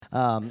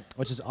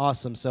which is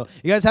awesome. So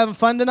you guys having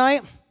fun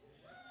tonight?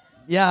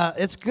 Yeah,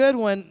 it's good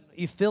when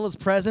you feel His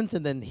presence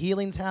and then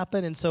healings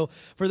happen. And so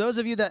for those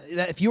of you that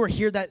if you were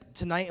here that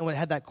tonight and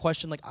had that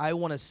question, like, I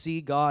want to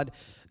see God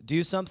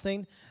do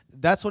something,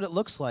 that's what it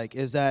looks like,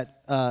 is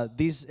that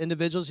these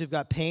individuals who've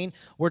got pain,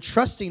 we're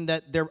trusting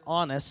that they're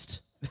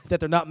honest,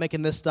 that they're not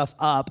making this stuff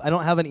up. I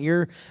don't have an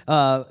ear,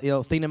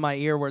 thing in my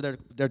ear where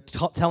they're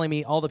telling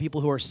me all the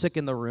people who are sick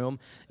in the room.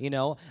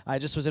 I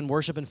just was in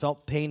worship and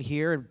felt pain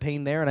here and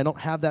pain there, and I don't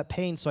have that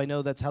pain, so I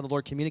know that's how the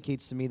Lord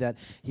communicates to me that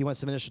He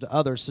wants to minister to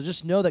others. So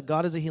just know that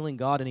God is a healing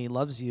God, and He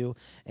loves you.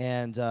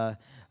 And I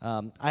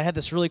had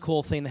this really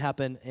cool thing that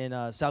happened in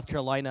South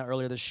Carolina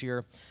earlier this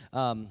year.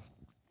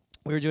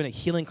 We were doing a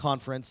healing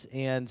conference,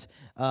 and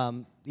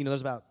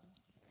there's about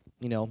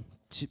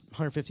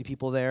 250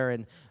 people there,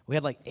 and we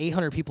had like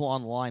 800 people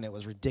online. It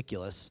was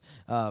ridiculous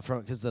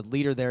because the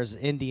leader there is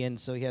Indian,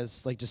 so he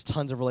has like just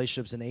tons of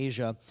relationships in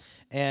Asia.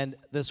 And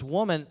this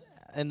woman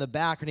in the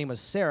back, her name was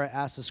Sarah,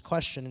 asked this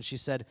question, and she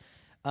said,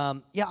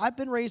 I've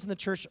been raised in the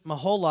church my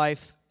whole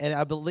life, and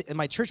and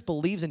my church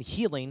believes in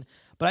healing,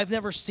 but I've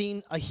never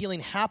seen a healing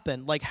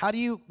happen. Like, how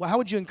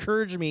would you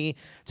encourage me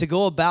to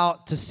go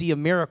about to see a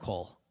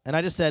miracle? And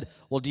I just said,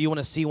 well, do you want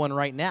to see one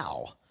right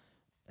now?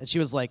 And she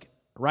was like,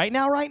 right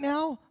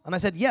now? And I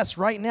said, yes,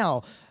 right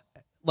now.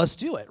 Let's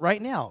do it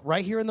right now,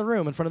 right here in the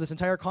room in front of this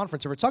entire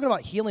conference. If we're talking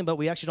about healing, but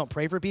we actually don't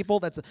pray for people,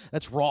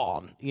 that's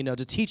wrong,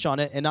 to teach on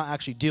it and not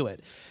actually do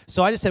it.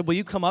 So I just said, will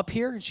you come up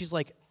here? And she's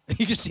like,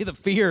 you can see the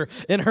fear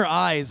in her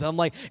eyes. I'm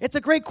like, it's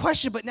a great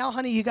question, but now,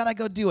 honey, you got to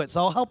go do it.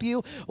 So I'll help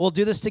you. We'll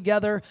do this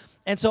together.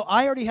 And so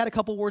I already had a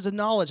couple words of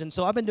knowledge, and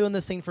so I've been doing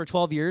this thing for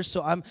 12 years,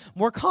 so I'm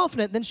more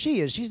confident than she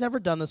is. She's never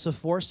done this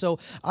before, so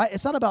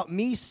it's not about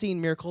me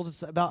seeing miracles.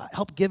 It's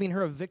about giving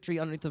her a victory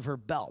underneath of her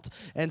belt.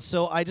 And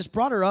so I just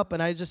brought her up,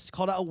 and I just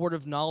called out a word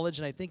of knowledge,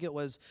 and I think it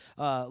was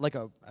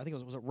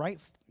was it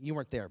right? You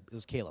weren't there. It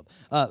was Caleb.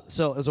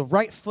 So it was a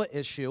right foot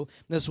issue.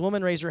 This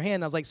woman raised her hand,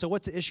 and I was like, so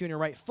what's the issue in your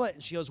right foot?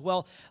 And she goes,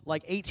 well,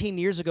 like 18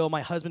 years ago, my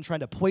husband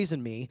tried to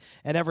poison me,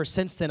 and ever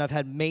since then, I've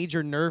had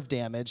major nerve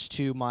damage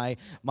to my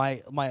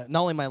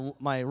not only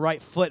my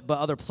right foot, but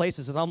other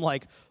places. And I'm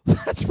like,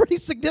 that's pretty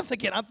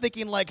significant. I'm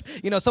thinking like,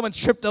 someone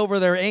tripped over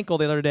their ankle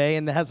the other day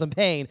and has some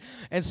pain.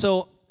 And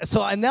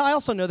now I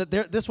also know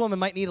that this woman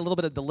might need a little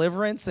bit of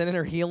deliverance and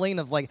inner healing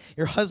of like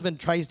your husband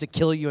tries to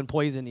kill you and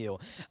poison you.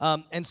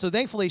 And so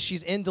thankfully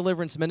she's in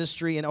deliverance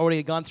ministry and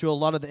already gone through a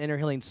lot of the inner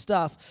healing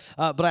stuff.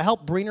 But I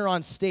helped bring her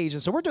on stage.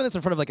 And so we're doing this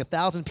in front of like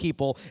 1,000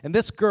 people. And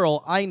this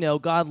girl, I know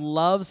God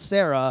loves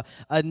Sarah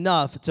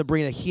enough to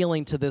bring a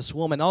healing to this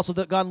woman. Also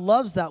that God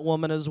loves that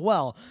woman as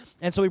well.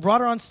 And so we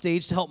brought her on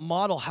stage to help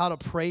model how to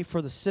pray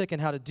for the sick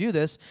and how to do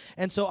this.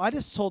 And so I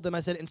just told them,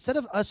 I said, instead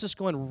of us just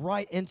going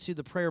right into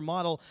the prayer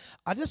model,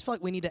 I just feel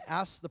like we need to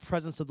ask the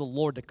presence of the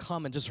Lord to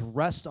come and just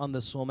rest on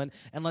this woman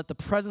and let the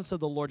presence of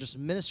the Lord just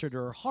minister to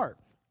her heart.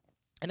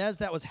 And as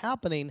that was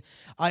happening,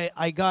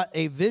 I got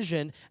a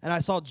vision, and I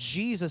saw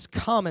Jesus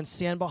come and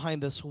stand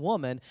behind this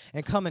woman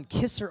and come and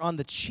kiss her on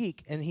the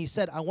cheek. And he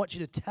said, I want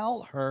you to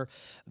tell her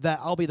that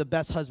I'll be the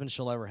best husband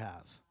she'll ever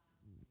have.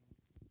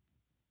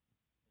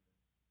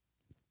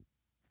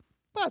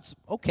 That's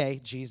okay,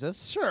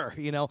 Jesus, sure,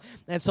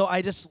 And so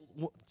I just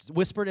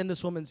whispered in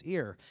this woman's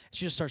ear.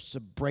 She just starts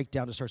to break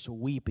down, just starts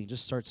weeping,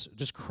 just starts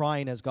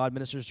crying as God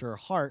ministers to her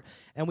heart.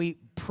 And we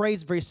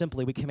prayed very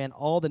simply. We command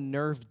all the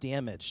nerve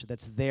damage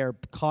that's there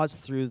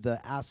caused through the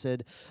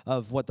acid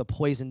of what the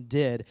poison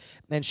did.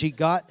 And she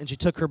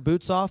took her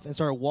boots off and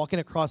started walking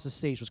across the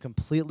stage, was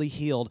completely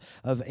healed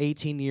of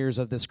 18 years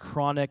of this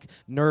chronic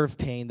nerve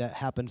pain that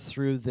happened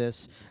through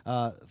this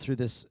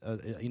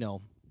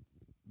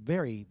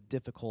very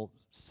difficult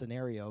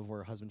scenario where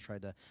her husband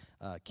tried to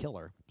kill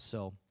her.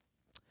 So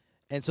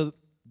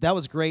that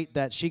was great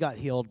that she got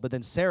healed, but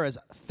then Sarah's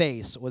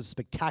face was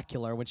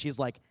spectacular when she's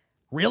like,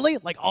 really?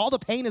 Like all the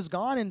pain is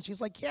gone? And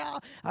she's like, yeah,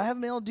 I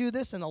haven't been able to do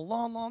this in a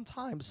long, long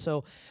time.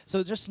 So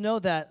just know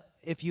that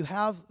if you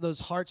have those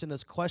hearts and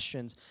those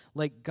questions,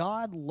 like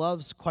God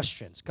loves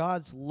questions.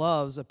 God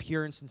loves a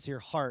pure and sincere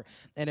heart.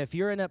 And if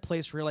you're in that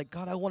place where you're like,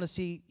 God, I want to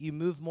see you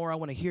move more. I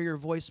want to hear your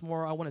voice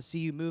more. I want to see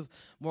you move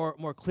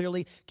more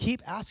clearly.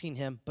 Keep asking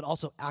him, but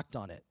also act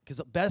on it. Because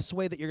the best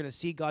way that you're going to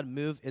see God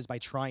move is by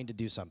trying to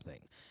do something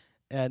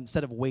and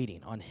instead of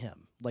waiting on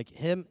him. Like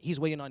him, he's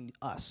waiting on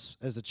us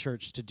as the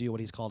church to do what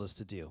he's called us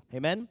to do.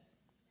 Amen?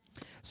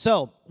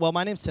 So,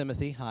 my name's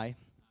Timothy. Hi.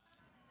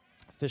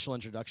 Official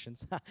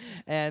introductions.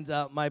 And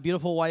my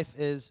beautiful wife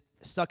is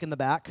stuck in the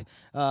back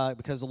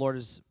because the Lord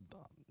is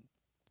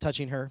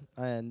touching her,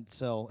 and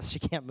so she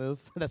can't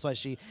move. That's why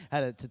she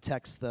had to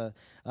text the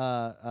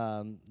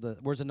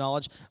words of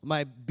knowledge.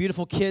 My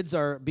beautiful kids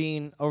are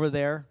being over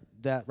there.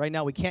 That right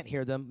now we can't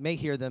hear them, may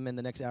hear them in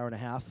the next hour and a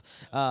half.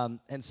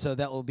 And so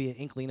that will be an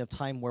inkling of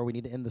time where we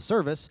need to end the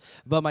service.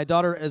 But my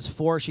daughter is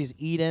 4. She's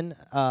Eden.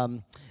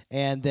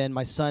 And then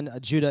my son,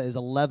 Judah, is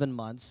 11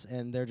 months,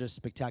 and they're just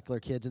spectacular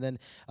kids. And then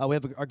we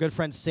have our good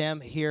friend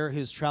Sam here,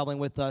 who's traveling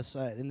with us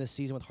in this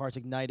season with Hearts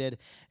Ignited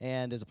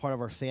and is a part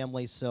of our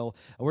family. So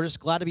we're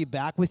just glad to be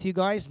back with you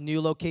guys.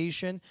 New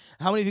location.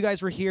 How many of you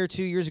guys were here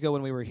 2 years ago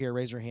when we were here?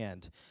 Raise your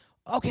hand.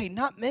 Okay,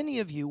 not many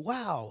of you.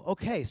 Wow.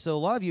 Okay, so a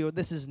lot of you,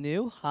 this is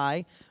new.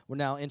 Hi. We're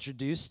now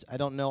introduced. I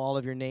don't know all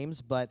of your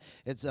names, but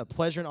it's a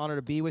pleasure and honor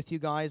to be with you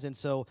guys. And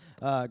so,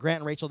 Grant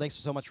and Rachel, thanks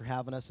so much for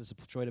having us. It's a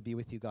joy to be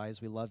with you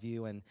guys. We love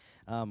you, and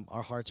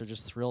our hearts are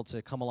just thrilled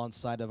to come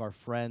alongside of our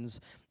friends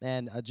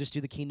and just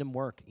do the kingdom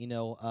work. You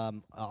know,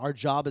 our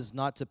job is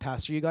not to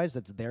pastor you guys.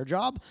 That's their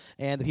job.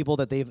 And the people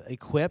that they've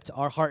equipped,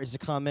 our heart is to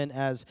come in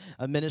as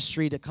a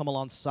ministry to come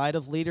alongside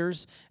of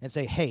leaders and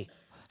say, hey,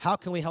 how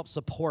can we help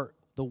support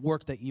the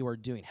work that you are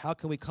doing? How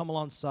can we come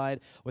alongside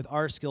with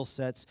our skill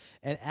sets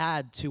and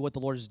add to what the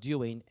Lord is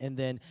doing? And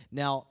then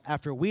now,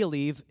 after we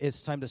leave,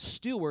 it's time to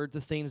steward the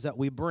things that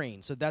we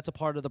bring. So that's a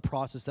part of the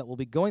process that we'll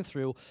be going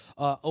through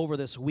over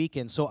this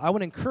weekend. So I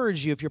would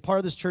encourage you, if you're part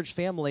of this church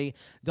family,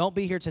 don't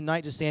be here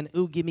tonight just saying,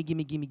 ooh, gimme,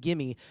 gimme, gimme,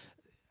 gimme.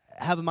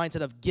 Have a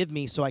mindset of give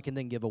me so I can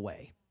then give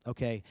away.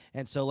 Okay,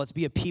 and so let's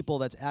be a people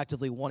that's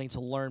actively wanting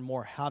to learn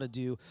more how to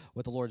do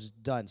what the Lord's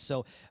done.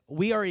 So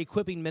we are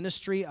equipping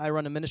ministry. I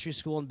run a ministry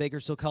school in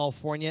Bakersfield,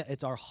 California.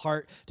 It's our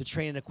heart to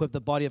train and equip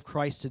the body of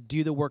Christ to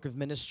do the work of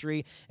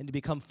ministry and to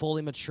become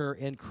fully mature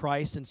in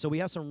Christ. And so we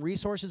have some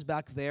resources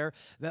back there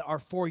that are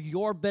for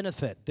your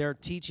benefit. They're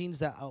teachings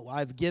that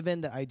I've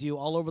given, that I do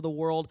all over the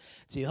world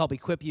to help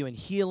equip you in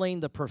healing,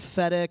 the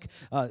prophetic,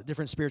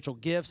 different spiritual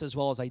gifts, as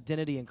well as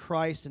identity in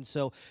Christ. And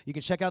so you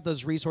can check out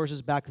those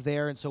resources back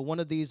there. And so one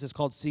of these is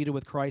called Seated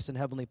with Christ in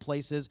Heavenly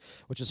Places,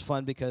 which is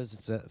fun because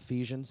it's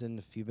Ephesians, and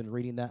if you've been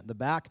reading that in the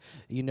back,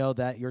 you know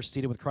that you're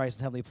seated with Christ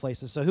in heavenly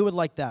places. So who would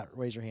like that?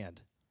 Raise your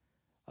hand.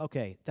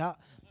 Okay.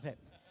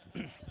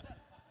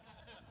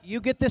 You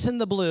get this in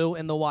the blue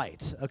and the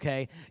white,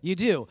 okay? You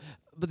do.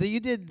 But you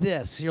did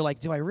this. You're like,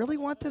 do I really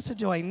want this or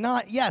do I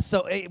not? Yes.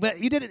 So,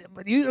 but you did it.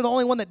 But you're the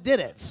only one that did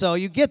it. So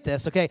you get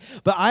this, okay?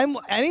 But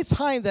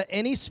anytime that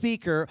any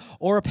speaker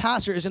or a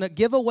pastor is going to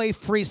give away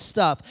free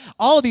stuff,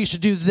 all of you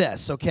should do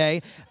this,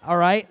 okay? All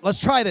right.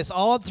 Let's try this.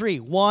 All on three.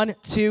 1,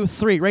 2,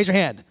 3. Raise your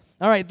hand.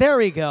 All right. There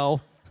we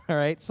go. All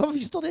right. Some of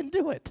you still didn't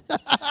do it.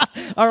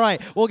 All right.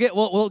 We'll get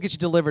you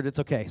delivered. It's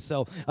okay.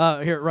 So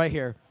right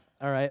here.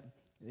 All right.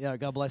 Yeah,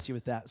 God bless you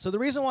with that. So the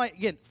reason why,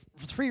 again,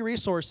 free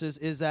resources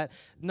is that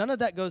none of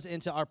that goes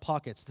into our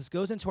pockets. This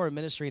goes into our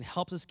ministry and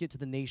helps us get to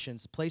the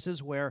nations,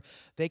 places where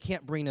they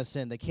can't bring us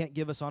in. They can't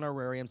give us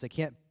honorariums. They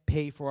can't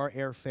pay for our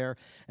airfare,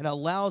 and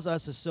allows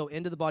us to sow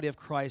into the body of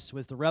Christ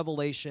with the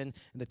revelation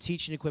and the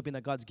teaching equipping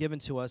that God's given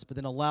to us, but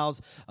then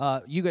allows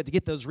you to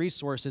get those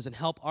resources and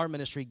help our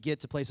ministry get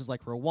to places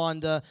like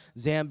Rwanda,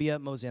 Zambia,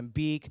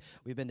 Mozambique.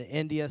 We've been to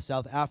India,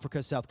 South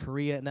Africa, South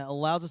Korea, and that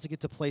allows us to get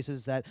to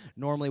places that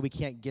normally we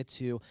can't get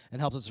to and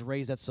helps us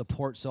raise that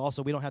support. So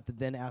also we don't have to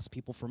then ask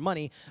people for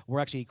money. We're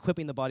actually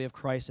equipping the body of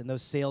Christ, and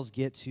those sales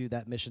get to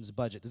that missions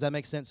budget. Does that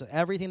make sense? So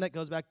everything that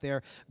goes back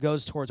there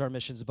goes towards our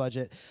missions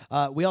budget.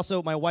 We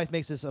also, my wife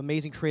makes this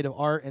amazing creative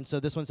art, and so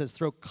this one says,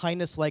 throw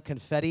kindness like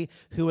confetti.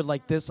 Who would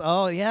like this?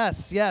 Oh,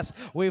 yes.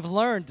 We've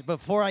learned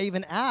before I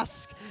even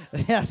ask.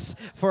 Yes,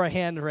 for a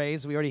hand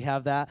raise. We already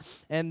have that.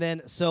 And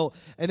then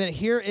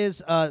here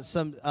is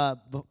some...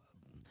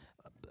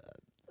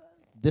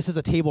 This is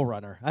a table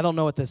runner. I don't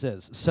know what this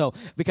is. So,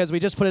 because we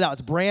just put it out.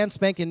 It's brand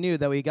spanking new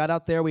that we got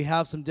out there. We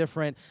have some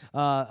different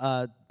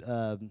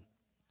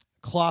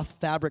cloth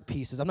fabric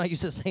pieces. I'm not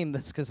used to saying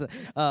this,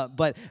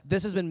 but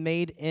this has been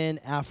made in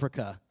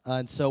Africa.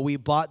 And so we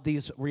bought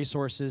these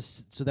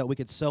resources so that we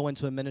could sow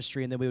into a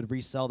ministry, and then we would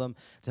resell them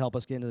to help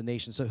us get into the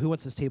nation. So who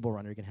wants this table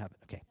runner? You can have it.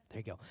 Okay, there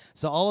you go.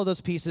 So all of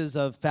those pieces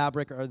of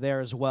fabric are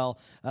there as well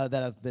that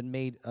have been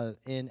made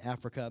in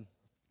Africa.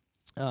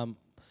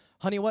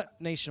 Honey,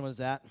 what nation was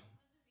that?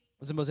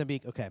 Was it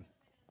Mozambique? Okay.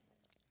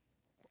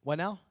 What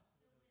now?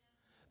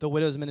 The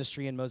Widows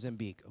Ministry in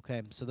Mozambique.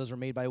 Okay. So those are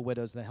made by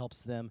widows, and that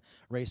helps them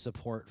raise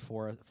support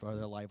for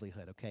their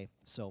livelihood. Okay.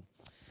 So,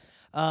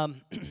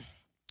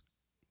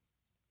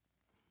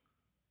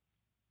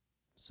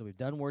 so we've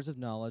done words of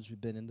knowledge. We've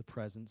been in the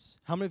presence.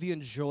 How many of you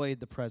enjoyed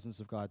the presence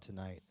of God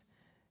tonight?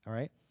 All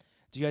right.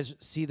 Do you guys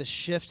see the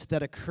shift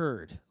that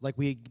occurred? Like,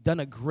 we've done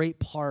a great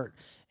part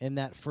in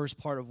that first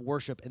part of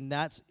worship, and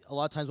that's a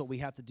lot of times what we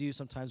have to do.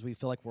 Sometimes we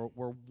feel like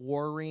we're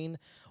warring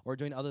or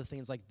doing other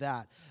things like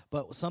that.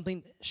 But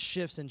something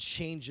shifts and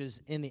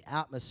changes in the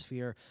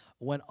atmosphere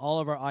when all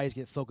of our eyes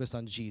get focused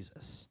on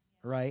Jesus,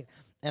 right?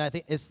 And I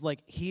think it's like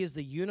he is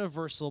the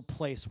universal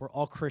place where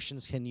all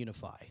Christians can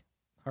unify.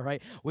 All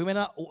right, we may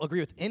not agree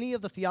with any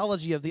of the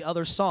theology of the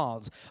other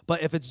songs,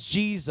 but if it's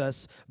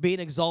Jesus being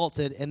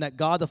exalted and that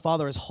God the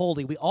Father is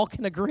holy, we all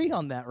can agree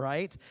on that,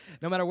 right?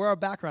 No matter where our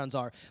backgrounds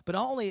are. But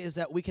not only is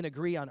that we can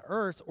agree on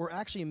earth, we're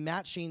actually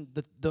matching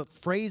the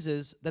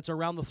phrases that's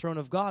around the throne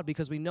of God,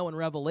 because we know in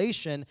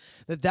Revelation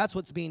that that's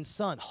what's being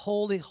sung.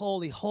 Holy,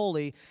 holy,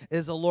 holy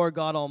is the Lord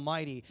God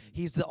Almighty.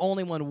 He's the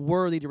only one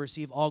worthy to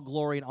receive all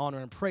glory and honor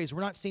and praise. We're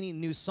not singing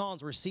new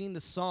songs. We're singing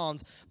the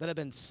songs that have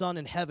been sung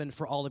in heaven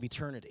for all of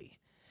eternity.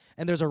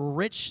 And there's a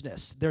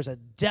richness, there's a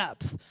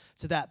depth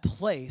to that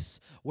place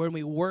when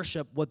we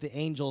worship what the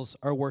angels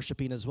are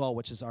worshiping as well,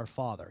 which is our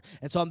Father.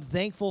 And so I'm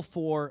thankful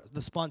for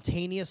the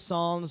spontaneous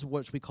songs,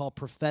 which we call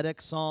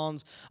prophetic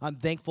songs. I'm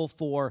thankful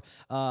for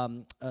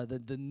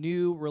the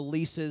new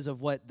releases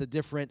of what the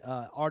different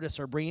artists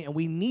are bringing. And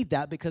we need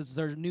that because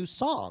they're new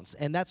songs.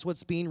 And that's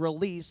what's being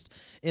released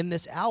in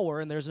this hour,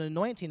 and there's an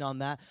anointing on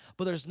that.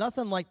 But there's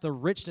nothing like the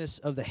richness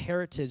of the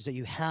heritage that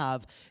you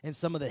have in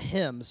some of the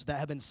hymns that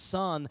have been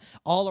sung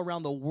all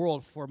around the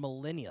world for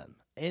millennium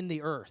in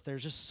the earth.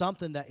 There's just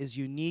something that is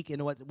unique in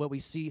what we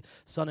see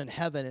sung in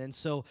heaven. And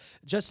so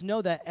just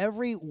know that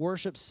every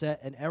worship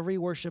set and every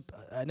worship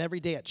and every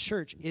day at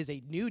church is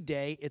a new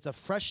day. It's a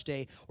fresh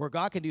day where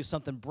God can do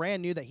something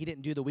brand new that he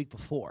didn't do the week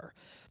before.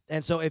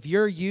 And so if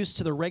you're used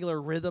to the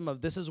regular rhythm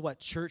of this is what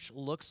church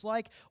looks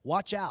like,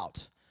 watch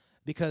out,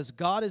 because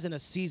God is in a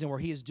season where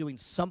he is doing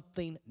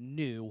something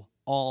new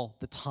all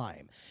the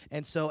time.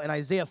 And so in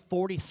Isaiah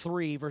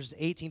 43, verses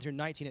 18 through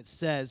 19, it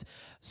says,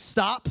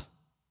 stop,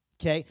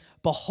 okay,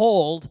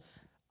 behold,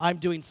 I'm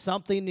doing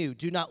something new.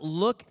 Do not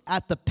look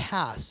at the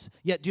past,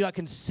 yet do not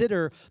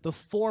consider the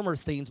former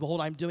things.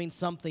 Behold, I'm doing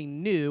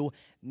something new.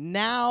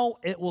 Now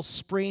it will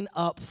spring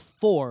up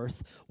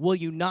forth. Will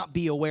you not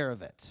be aware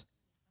of it?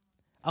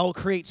 I will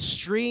create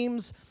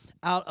streams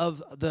out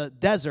of the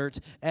desert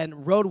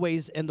and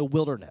roadways in the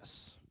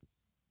wilderness.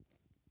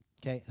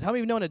 Okay, how many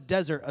of you know in a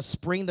desert, a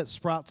spring that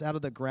sprouts out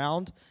of the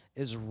ground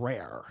is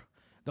rare?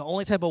 The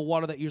only type of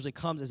water that usually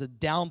comes is a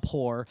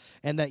downpour,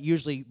 and that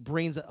usually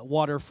brings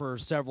water for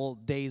several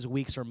days,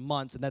 weeks, or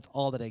months, and that's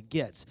all that it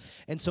gets.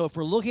 And so if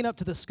we're looking up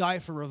to the sky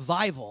for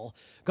revival,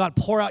 God,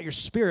 pour out your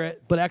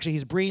spirit, but actually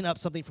he's bringing up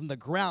something from the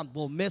ground,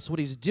 we'll miss what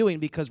he's doing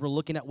because we're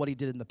looking at what he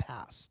did in the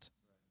past.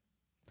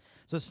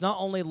 So it's not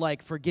only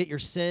like forget your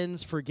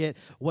sins, forget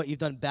what you've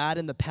done bad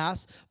in the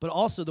past, but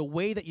also the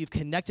way that you've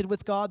connected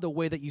with God, the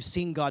way that you've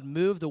seen God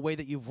move, the way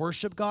that you've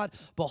worshiped God.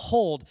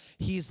 Behold,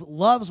 he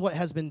loves what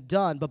has been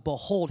done, but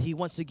behold, he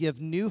wants to give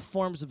new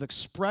forms of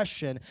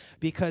expression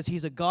because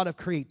he's a God of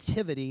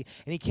creativity,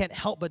 and he can't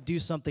help but do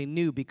something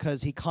new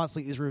because he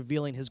constantly is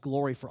revealing his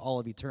glory for all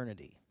of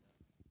eternity.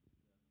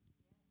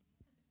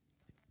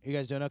 You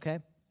guys doing okay?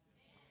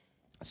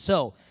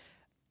 So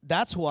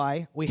that's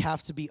why we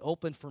have to be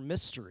open for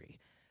mystery.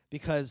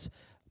 Because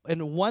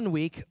in 1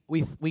 week,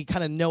 we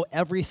kind of know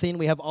everything.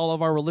 We have all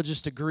of our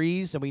religious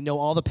degrees, and we know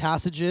all the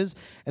passages.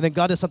 And then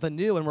God does something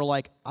new, and we're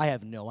like, I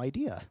have no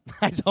idea.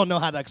 I don't know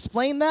how to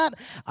explain that.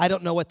 I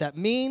don't know what that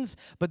means.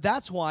 But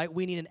that's why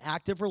we need an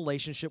active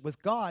relationship with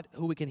God,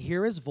 who we can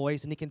hear his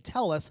voice, and he can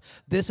tell us,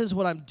 this is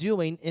what I'm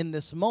doing in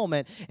this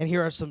moment. And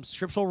here are some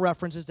scriptural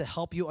references to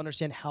help you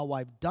understand how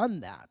I've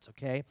done that,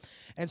 okay?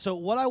 And so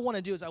what I want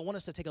to do is I want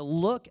us to take a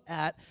look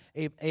at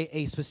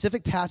a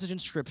specific passage in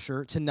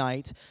Scripture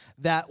tonight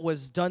that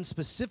was done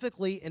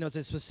specifically, and it was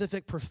a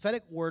specific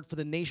prophetic word for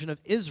the nation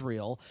of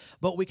Israel,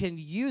 but we can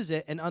use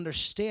it and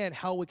understand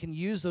how we can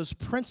use those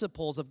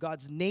principles of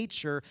God's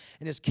nature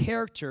and his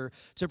character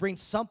to bring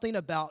something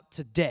about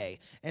today.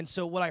 And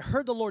so what I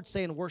heard the Lord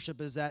say in worship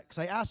is that, because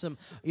I asked him,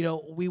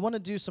 we want to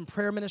do some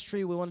prayer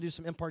ministry, we want to do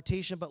some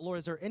impartation, but Lord,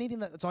 is there anything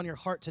that's on your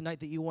heart tonight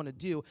that you want to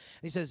do?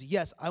 And he says,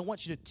 yes, I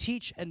want you to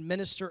teach and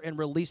minister and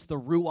release the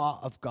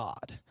Ruah of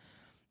God.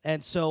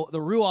 And so the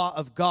Ruah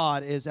of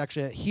God is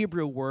actually a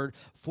Hebrew word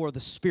for the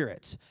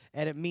Spirit.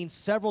 And it means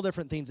several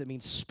different things. It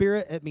means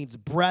spirit, it means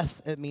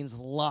breath, it means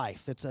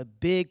life. It's a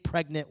big,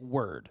 pregnant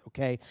word,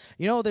 okay?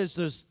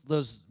 There's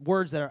those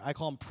words that I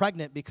call them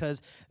pregnant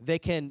because they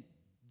can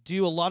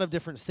do a lot of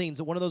different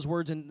things. One of those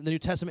words in the New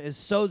Testament is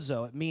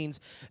sozo. It means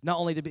not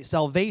only to be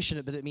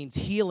salvation, but it means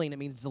healing, it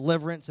means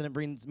deliverance, and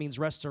it means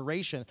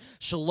restoration.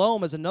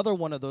 Shalom is another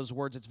one of those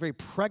words. It's very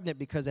pregnant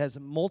because it has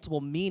multiple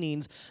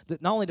meanings,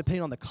 that not only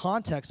depending on the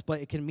context,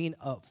 but it can mean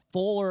a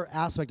fuller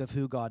aspect of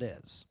who God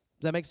is.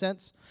 Does that make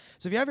sense?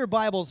 So if you have your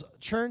Bibles,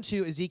 turn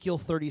to Ezekiel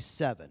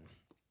 37.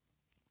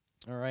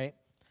 All right?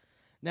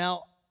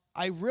 Now,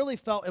 I really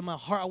felt in my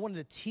heart I wanted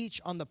to teach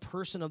on the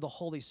person of the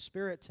Holy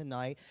Spirit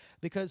tonight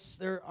because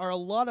there are a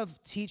lot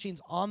of teachings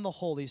on the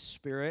Holy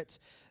Spirit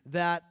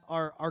that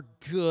are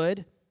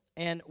good,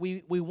 and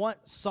we want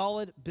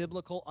solid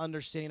biblical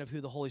understanding of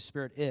who the Holy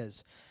Spirit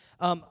is.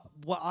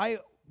 But I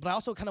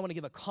also kind of want to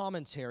give a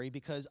commentary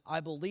because I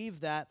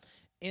believe that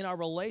in our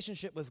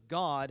relationship with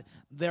God,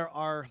 there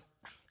are,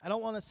 I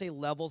don't want to say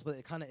levels, but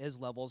it kind of is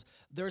levels.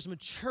 There's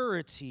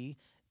maturity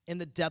in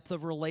the depth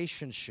of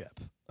relationship,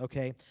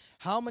 okay?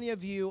 How many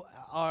of you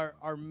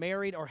are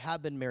married or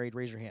have been married?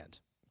 Raise your hand.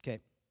 Okay,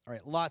 All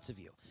right, lots of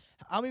you.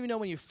 How many of you know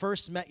when you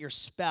first met your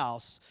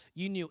spouse,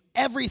 you knew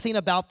everything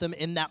about them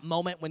in that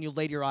moment when you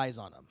laid your eyes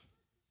on them?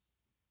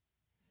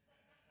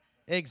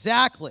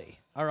 Exactly,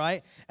 all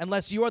right?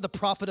 Unless you are the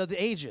prophet of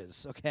the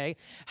ages, okay?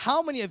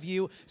 How many of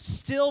you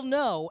still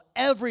know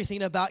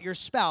everything about your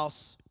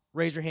spouse?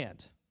 Raise your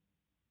hand.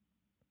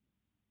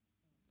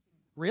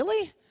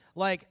 Really?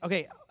 Like,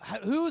 okay,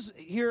 who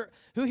here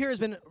has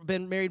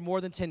been married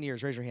more than 10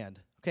 years? Raise your hand.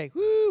 Okay,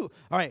 woo!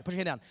 All right, put your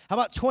hand down. How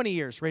about 20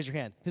 years? Raise your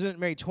hand. Who's been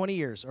married 20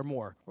 years or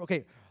more?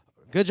 Okay,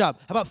 good job.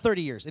 How about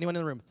 30 years? Anyone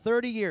in the room?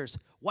 30 years.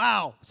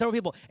 Wow, several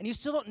people. And you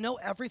still don't know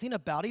everything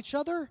about each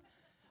other?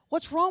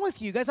 What's wrong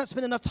with you? You guys not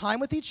spend enough time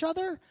with each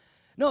other?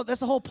 No, that's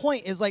the whole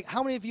point is like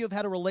how many of you have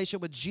had a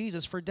relationship with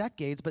Jesus for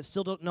decades but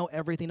still don't know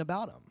everything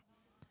about him?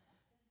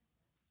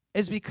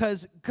 Is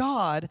because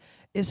God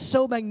is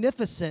so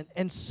magnificent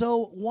and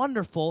so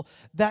wonderful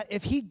that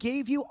if he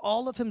gave you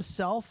all of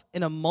himself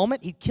in a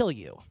moment, he'd kill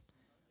you.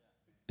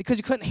 Because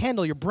you couldn't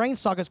handle, your brain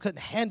sockets couldn't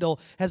handle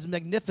his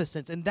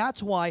magnificence. And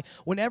that's why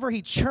whenever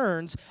he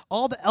churns,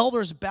 all the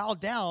elders bow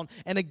down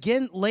and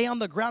again lay on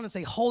the ground and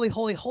say, holy,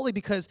 holy, holy,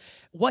 because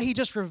what he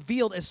just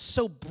revealed is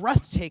so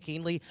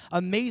breathtakingly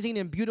amazing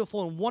and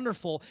beautiful and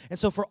wonderful. And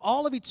so for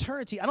all of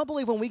eternity, I don't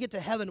believe when we get to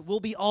heaven, we'll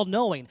be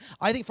all-knowing.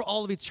 I think for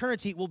all of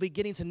eternity, we'll be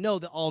getting to know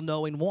the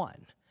all-knowing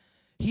one.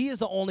 He is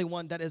the only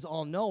one that is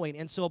all-knowing.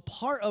 And so a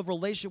part of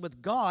relationship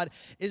with God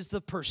is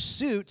the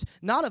pursuit,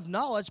 not of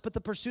knowledge, but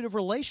the pursuit of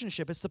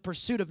relationship. It's the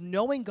pursuit of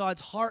knowing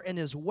God's heart and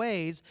his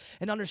ways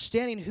and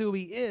understanding who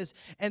he is.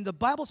 And the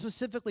Bible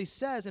specifically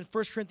says in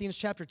 1 Corinthians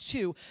chapter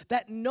 2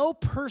 that no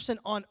person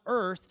on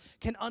earth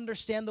can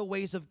understand the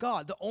ways of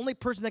God. The only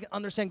person that can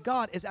understand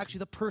God is actually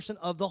the person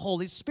of the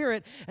Holy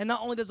Spirit. And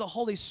not only does the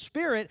Holy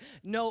Spirit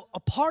know a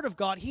part of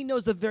God, he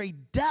knows the very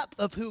depth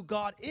of who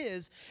God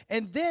is.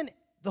 And then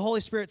the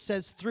Holy Spirit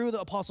says through the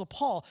Apostle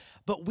Paul,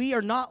 but we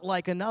are not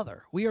like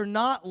another. We are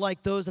not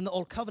like those in the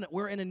old covenant.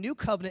 We're in a new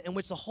covenant in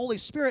which the Holy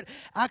Spirit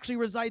actually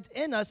resides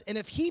in us. And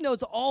if he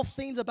knows all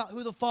things about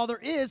who the Father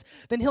is,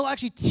 then he'll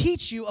actually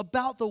teach you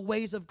about the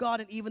ways of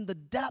God and even the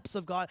depths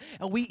of God.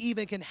 And we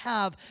even can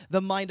have the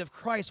mind of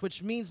Christ,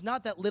 which means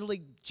not that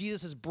literally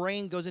Jesus'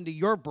 brain goes into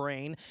your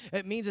brain.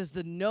 It means is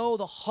to know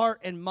the heart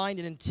and mind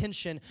and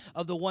intention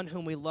of the one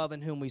whom we love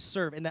and whom we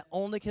serve. And that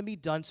only can be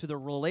done through the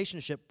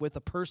relationship with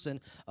the person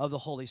of the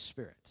Holy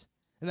Spirit.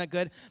 Isn't that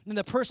good? And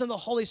the person of the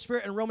Holy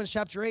Spirit in Romans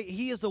chapter 8,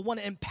 he is the one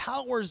that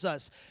empowers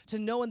us to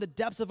know in the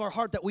depths of our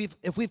heart that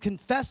if we've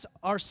confessed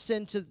our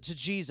sin to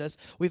Jesus,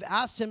 we've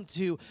asked him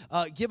to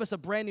give us a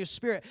brand new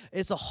spirit.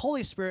 It's the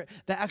Holy Spirit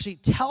that actually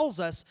tells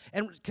us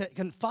and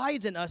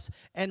confides in us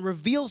and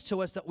reveals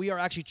to us that we are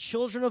actually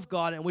children of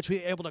God in which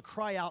we are able to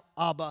cry out,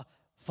 Abba,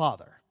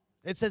 Father.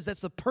 It says that's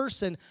the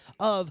person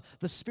of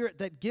the Spirit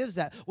that gives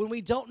that. When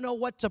we don't know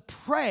what to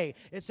pray,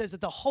 it says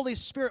that the Holy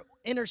Spirit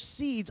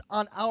intercedes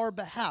on our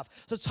behalf.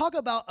 So talk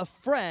about a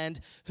friend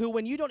who,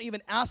 when you don't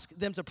even ask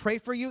them to pray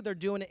for you, they're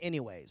doing it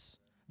anyways.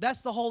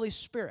 That's the Holy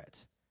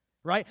Spirit,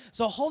 right?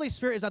 So Holy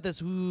Spirit is not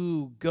this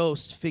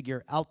ghost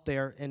figure out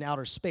there in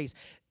outer space.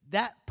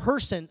 That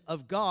person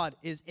of God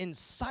is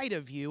inside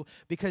of you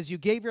because you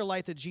gave your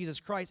life to Jesus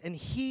Christ, and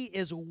he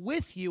is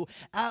with you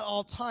at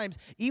all times,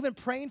 even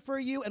praying for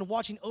you and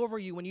watching over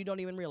you when you don't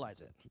even realize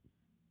it.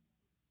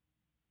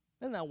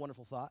 Isn't that a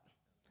wonderful thought?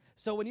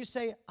 So when you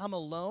say, I'm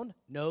alone,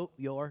 no,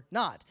 you're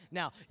not.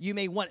 Now, you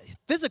may want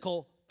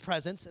physical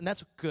presence, and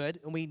that's good,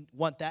 and we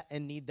want that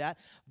and need that,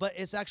 but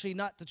it's actually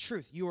not the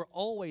truth. You are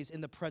always in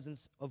the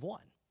presence of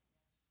one.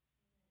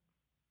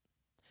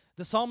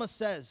 The psalmist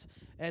says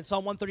in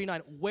Psalm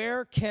 139,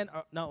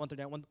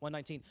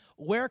 119,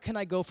 where can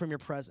I go from your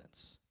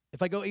presence?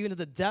 If I go even to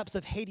the depths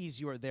of Hades,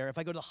 you are there. If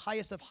I go to the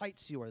highest of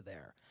heights, you are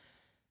there.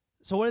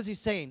 So what is he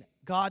saying?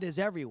 God is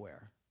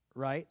everywhere,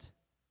 right?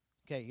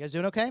 Okay, you guys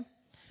doing okay?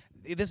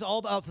 This is all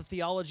about the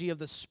theology of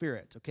the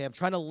Spirit, okay? I'm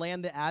trying to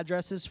land the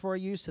addresses for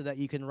you so that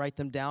you can write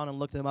them down and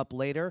look them up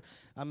later.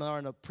 I'm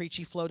on a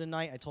preachy flow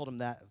tonight. I told him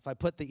that. If I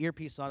put the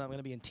earpiece on, I'm going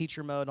to be in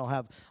teacher mode, and I'll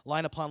have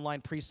line upon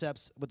line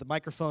precepts. With the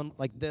microphone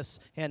like this,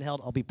 handheld,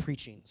 I'll be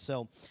preaching.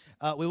 So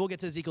we will get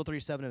to Ezekiel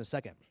 37 in a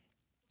second,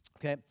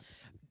 okay?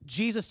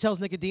 Jesus tells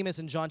Nicodemus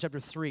in John chapter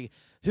 3,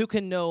 who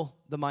can know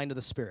the mind of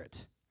the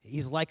Spirit?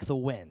 He's like the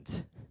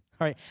wind.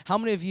 All right, how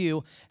many of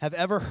you have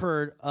ever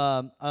heard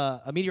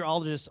a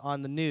meteorologist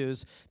on the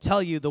news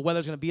tell you the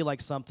weather's going to be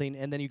like something,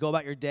 and then you go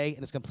about your day,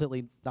 and it's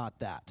completely not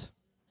that?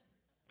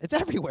 It's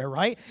everywhere,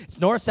 right? It's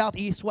north, south,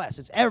 east, west.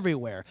 It's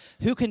everywhere.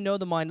 Who can know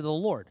the mind of the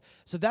Lord?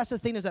 So that's the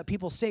thing is that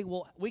people say,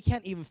 well, we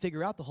can't even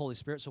figure out the Holy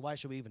Spirit, so why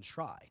should we even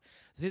try?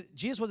 See,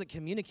 Jesus wasn't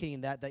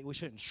communicating that we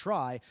shouldn't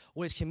try.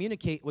 What he's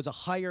communicating was a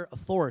higher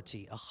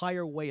authority, a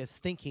higher way of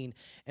thinking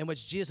in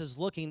which Jesus is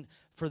looking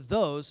for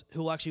those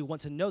who will actually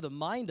want to know the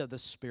mind of the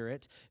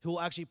Spirit, who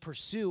will actually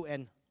pursue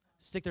and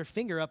stick their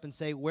finger up and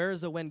say, where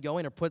is the wind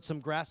going? Or put some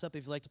grass up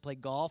if you like to play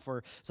golf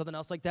or something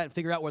else like that and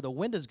figure out where the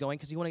wind is going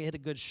because you want to hit a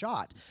good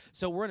shot.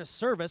 So we're in a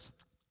service.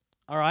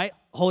 All right,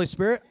 Holy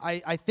Spirit,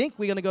 I think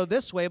we're going to go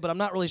this way, but I'm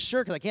not really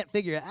sure because I can't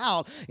figure it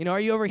out. Are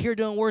you over here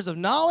doing words of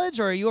knowledge,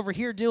 or are you over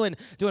here doing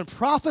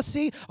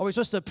prophecy? Are we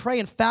supposed to pray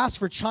and fast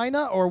for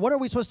China, or what are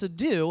we supposed to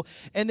do?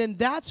 And then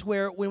that's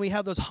where, when we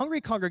have those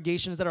hungry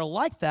congregations that are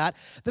like that,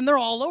 then they're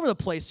all over the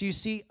place. So you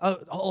see a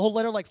whole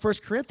letter like 1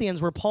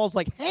 Corinthians where Paul's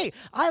like, hey,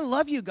 I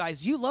love you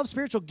guys. You love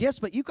spiritual gifts,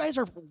 but you guys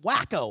are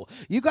wacko.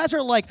 You guys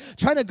are like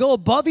trying to go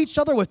above each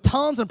other with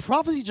tongues and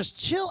prophecy. Just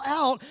chill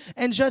out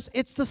and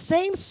it's the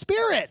same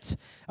Spirit.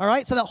 All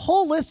right, so that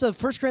whole list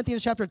of 1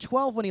 Corinthians chapter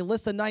 12, when he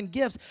lists the 9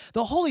 gifts,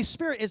 the Holy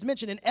Spirit is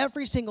mentioned in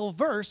every single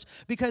verse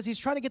because he's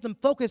trying to get them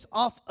focused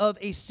off of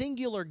a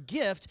singular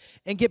gift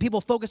and get people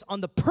focused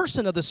on the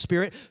person of the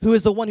Spirit, who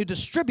is the one who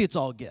distributes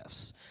all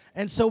gifts.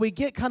 And so we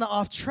get kind of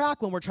off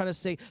track when we're trying to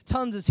say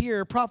tongues is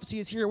here, prophecy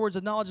is here, words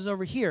of knowledge is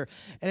over here.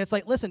 And it's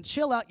like, listen,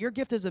 chill out. Your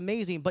gift is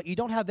amazing, but you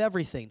don't have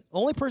everything. The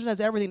only person that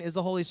has everything is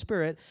the Holy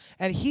Spirit,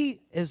 and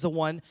he is the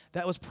one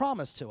that was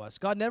promised to us.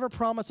 God never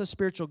promised us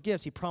spiritual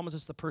gifts. He promised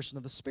us the person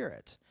of the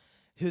Spirit,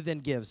 who then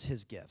gives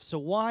his gift. So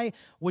why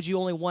would you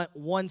only want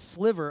one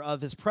sliver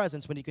of his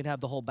presence when you can have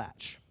the whole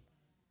batch?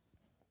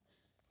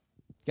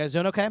 You guys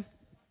doing okay?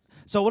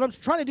 So what I'm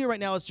trying to do right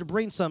now is to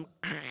bring some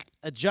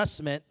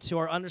adjustment to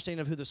our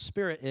understanding of who the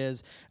Spirit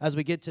is as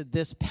we get to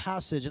this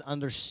passage and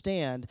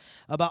understand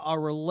about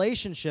our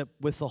relationship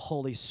with the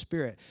Holy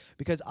Spirit.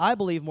 Because I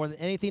believe more than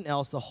anything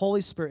else, the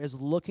Holy Spirit is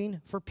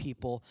looking for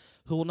people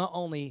who will not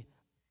only,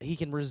 he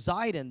can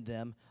reside in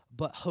them,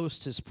 but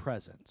host his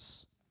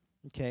presence.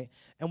 Okay?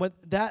 And what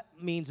that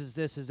means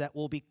is that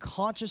we'll be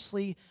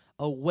consciously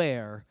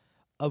aware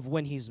of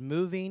when he's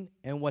moving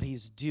and what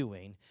he's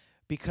doing,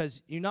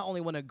 because you not only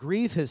want to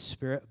grieve his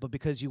Spirit, but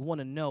because you want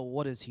to know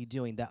what is he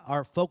doing. That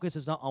our focus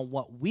is not on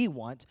what we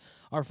want,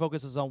 our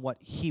focus is on what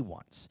he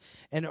wants.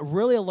 And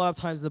really a lot of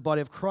times in the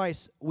body of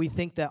Christ, we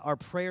think that our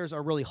prayers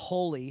are really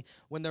holy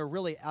when they're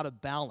really out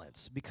of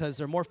balance, because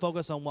they're more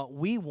focused on what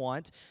we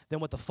want than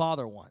what the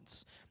Father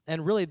wants.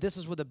 And really, this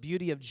is where the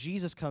beauty of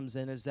Jesus comes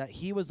in, is that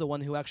he was the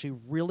one who actually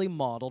really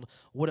modeled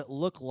what it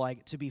looked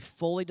like to be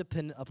fully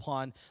dependent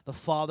upon the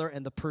Father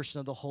and the person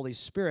of the Holy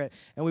Spirit.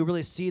 And we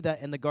really see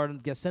that in the Garden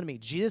of Gethsemane.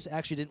 Jesus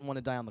actually didn't want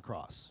to die on the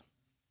cross.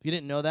 If you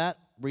didn't know that,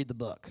 read the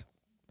book.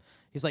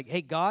 He's like,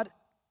 hey, God,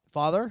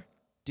 Father,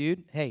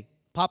 dude, hey,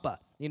 Papa,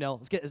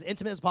 let's get as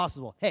intimate as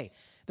possible. Hey,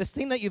 this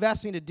thing that you've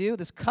asked me to do,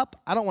 this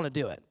cup, I don't want to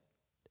do it.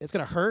 It's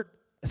going to hurt.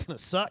 It's going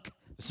to suck.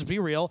 Just be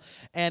real,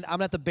 and I'm going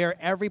to have to bear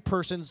every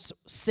person's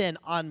sin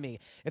on me.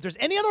 If there's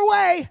any other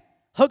way,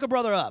 hook a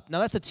brother up. Now,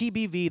 that's a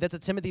TBV. That's a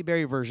Timothy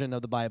Berry version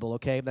of the Bible,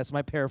 okay? That's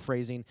my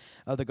paraphrasing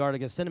of the Garden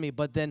of Gethsemane.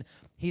 But then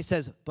he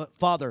says, but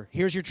Father,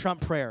 here's your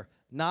trump prayer.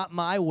 Not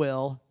my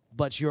will,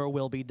 but your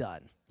will be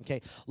done,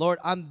 okay? Lord,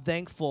 I'm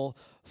thankful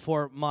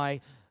for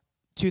my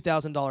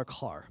 $2,000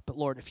 car. But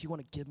Lord, if you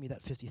want to give me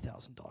that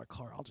 $50,000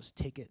 car, I'll just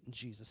take it in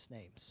Jesus'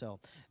 name. So,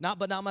 not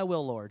my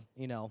will, Lord.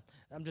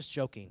 I'm just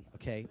joking,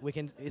 okay?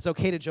 It's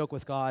okay to joke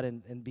with God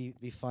and be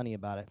funny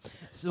about it.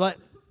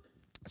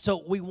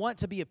 So we want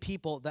to be a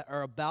people that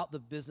are about the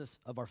business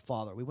of our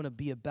Father. We want to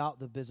be about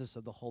the business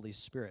of the Holy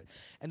Spirit.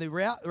 And the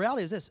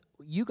reality is this: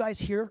 you guys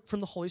hear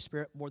from the Holy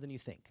Spirit more than you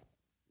think,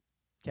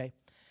 okay?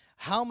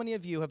 How many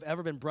of you have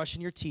ever been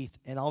brushing your teeth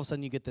and all of a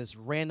sudden you get this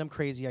random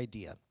crazy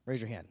idea? Raise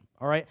your hand,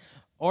 all right?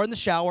 Or in the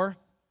shower,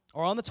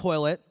 or on the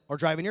toilet, or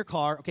driving your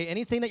car, okay?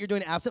 Anything that you're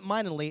doing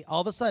absentmindedly, all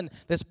of a sudden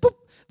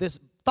this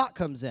thought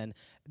comes in.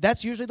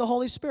 That's usually the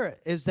Holy Spirit,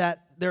 is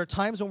that there are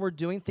times when we're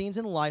doing things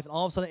in life, and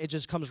all of a sudden it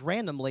just comes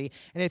randomly,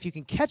 and if you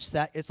can catch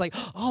that, it's like,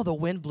 oh, the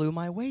wind blew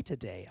my way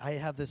today. I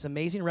have this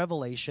amazing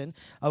revelation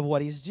of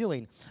what he's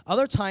doing.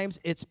 Other times,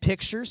 it's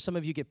pictures. Some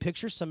of you get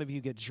pictures. Some of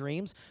you get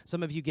dreams.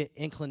 Some of you get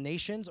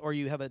inclinations, or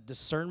you have a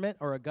discernment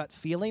or a gut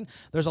feeling.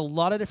 There's a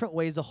lot of different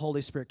ways the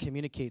Holy Spirit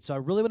communicates. So I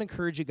really would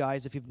encourage you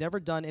guys, if you've never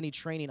done any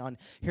training on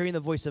hearing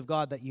the voice of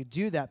God, that you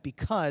do that,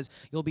 because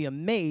you'll be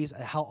amazed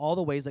at how all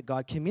the ways that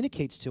God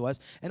communicates to us,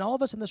 and all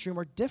of us in this room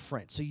are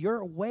different. So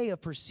your way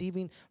of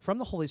perceiving from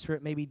the Holy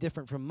Spirit may be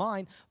different from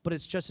mine, but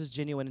it's just as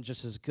genuine and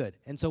just as good.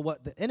 And so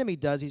what the enemy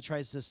does, he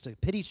tries us to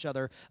pit each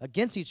other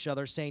against each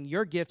other, saying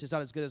your gift is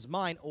not as good as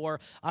mine,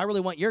 or I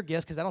really want your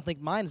gift because I don't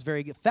think mine is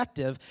very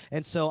effective,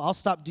 and so I'll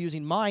stop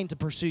using mine to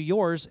pursue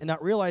yours, and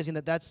not realizing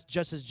that that's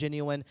just as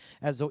genuine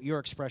as your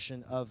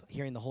expression of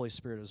hearing the Holy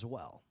Spirit as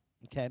well.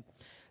 Okay?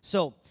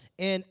 So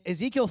in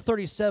Ezekiel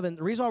 37,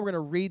 the reason why we're going to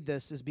read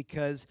this is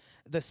because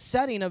the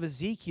setting of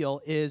Ezekiel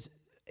is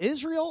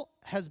Israel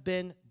has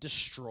been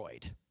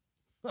destroyed.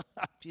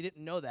 If you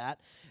didn't know that,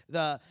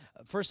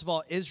 first of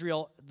all,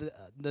 Israel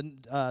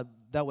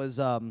that was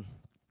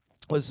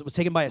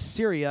taken by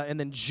Assyria, and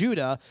then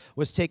Judah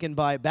was taken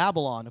by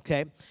Babylon,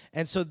 okay?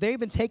 And so they've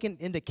been taken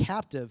into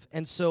captive.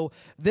 And so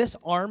this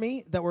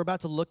army that we're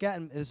about to look at,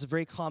 and this is a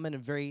very common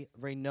and very,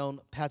 very known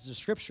passage of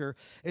Scripture,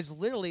 is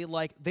literally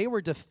like they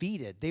were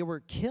defeated. They were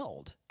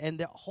killed. And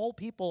the whole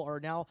people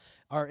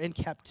are in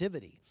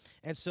captivity.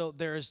 And so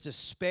there is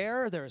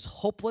despair, there is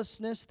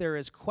hopelessness, there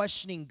is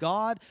questioning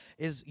God.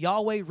 Is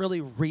Yahweh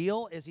really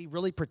real? Is he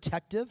really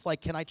protective?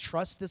 Like, can I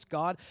trust this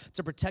God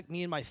to protect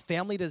me and my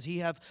family? Does he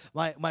have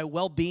my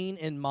well-being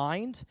in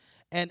mind?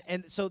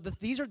 And so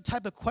these are the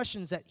type of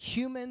questions that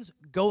humans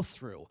go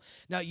through.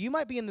 Now, you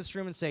might be in this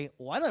room and say,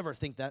 well, I don't ever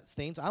think that's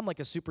things. I'm like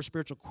a super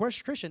spiritual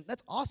Christian.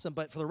 That's awesome.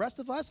 But for the rest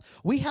of us,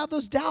 we have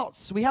those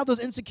doubts. We have those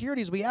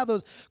insecurities. We have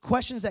those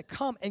questions that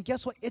come. And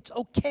guess what? It's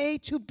okay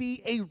to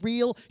be a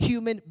real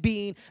human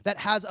being that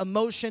has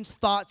emotions,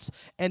 thoughts,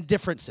 and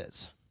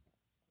differences.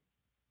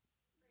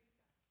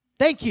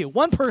 Thank you.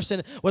 One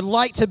person would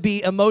like to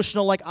be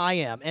emotional like I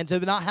am and to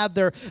not have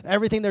their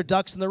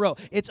ducks in a row.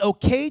 It's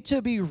okay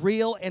to be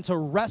real and to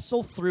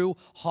wrestle through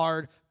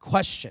hard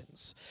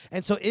questions.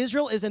 And so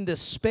Israel is in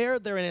despair.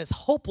 They're in his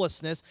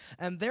hopelessness,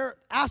 and they're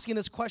asking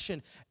this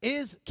question,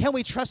 can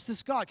we trust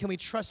this God? Can we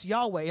trust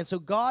Yahweh? And so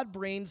God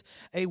brings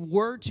a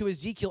word to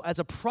Ezekiel as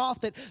a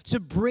prophet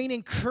to bring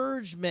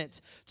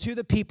encouragement to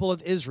the people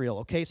of Israel.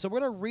 Okay, so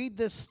we're going to read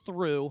this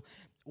through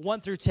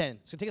 1 through 10.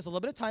 It's going to take us a little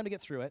bit of time to get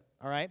through it,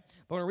 all right?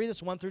 But we're going to read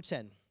this 1 through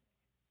 10,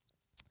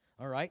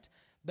 all right?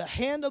 The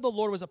hand of the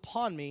Lord was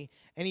upon me,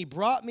 and he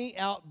brought me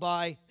out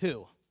by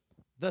who?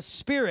 The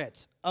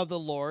Spirit of the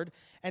Lord,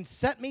 and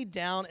set me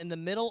down in the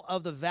middle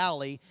of the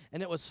valley,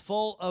 and it was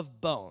full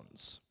of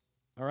bones,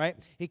 all right?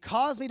 He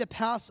caused me to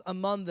pass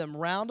among them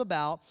round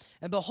about,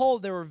 and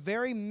behold, there were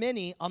very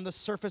many on the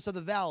surface of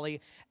the valley,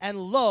 and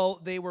lo,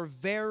 they were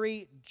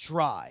very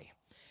dry.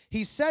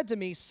 He said to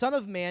me, Son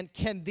of man,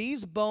 can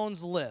these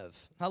bones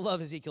live? I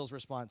love Ezekiel's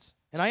response.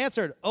 And I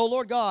answered, Oh,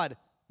 Lord God,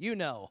 you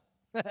know.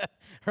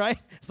 Right?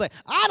 It's like,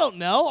 I don't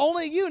know.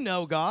 Only you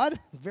know, God.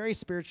 It's a very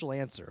spiritual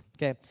answer.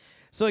 Okay.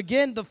 So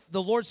again,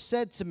 the Lord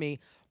said to me,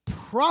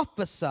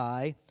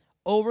 prophesy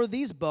over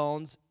these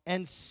bones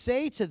and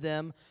say to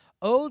them,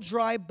 O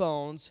dry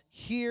bones,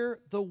 hear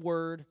the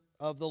word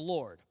of the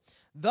Lord.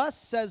 Thus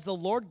says the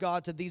Lord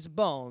God to these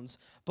bones,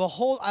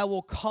 behold, I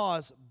will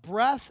cause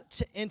breath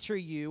to enter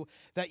you,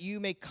 that you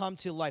may come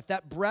to life.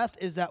 That breath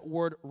is that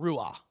word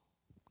ruach,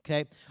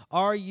 okay?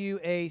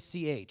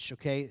 R-U-A-C-H,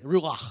 okay?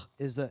 Ruach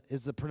is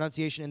the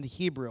pronunciation in the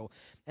Hebrew.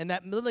 And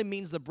that literally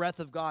means the breath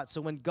of God. So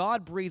when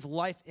God breathed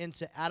life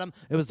into Adam,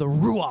 it was the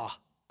ruach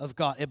of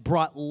God. It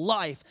brought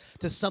life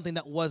to something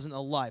that wasn't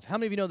alive. How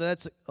many of you know that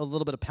that's a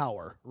little bit of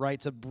power,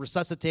 right? To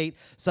resuscitate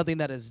something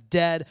that is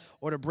dead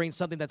or to bring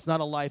something that's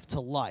not alive to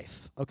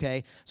life,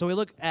 okay? So we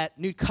look at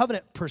New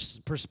Covenant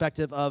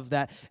perspective of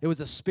that. It was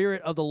the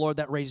Spirit of the Lord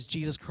that raised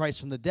Jesus Christ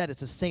from the dead.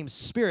 It's the same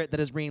Spirit that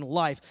is bringing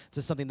life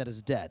to something that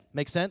is dead.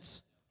 Make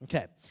sense?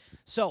 Okay.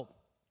 So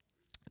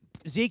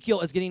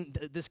Ezekiel is getting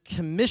this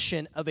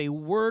commission of a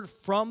word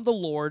from the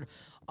Lord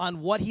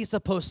on what he's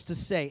supposed to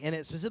say. And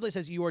it specifically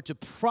says you are to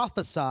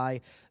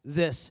prophesy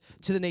this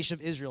to the nation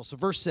of Israel. So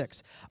verse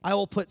 6, I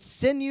will put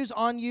sinews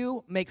on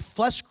you, make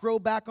flesh grow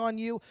back on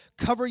you,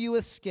 cover you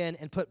with skin,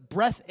 and put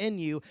breath in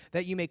you,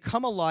 that you may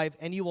come alive,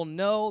 and you will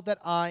know that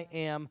I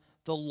am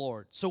the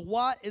Lord. So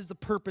what is the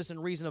purpose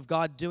and reason of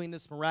God doing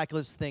this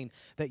miraculous thing?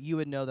 That you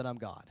would know that I'm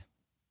God.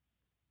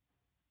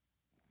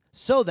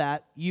 So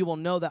that you will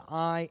know that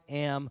I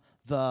am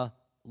the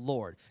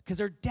Lord. Because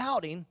they're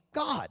doubting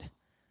God.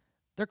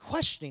 They're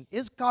questioning,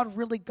 is God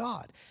really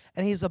God?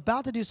 And he's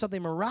about to do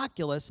something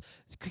miraculous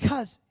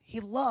because he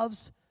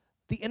loves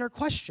the inner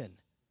question.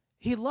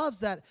 He loves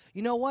that,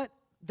 you know what?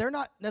 They're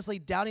not necessarily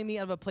doubting me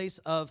out of a place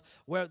of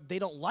where they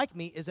don't like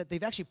me, is that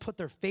they've actually put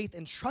their faith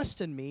and trust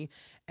in me,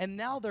 and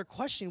now they're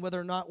questioning whether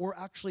or not we're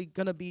actually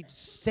going to be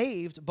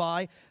saved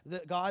by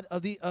the God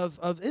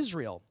of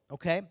Israel,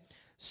 okay?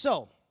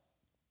 So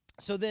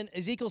then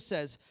Ezekiel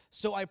says,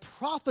 so I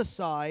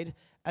prophesied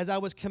as I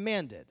was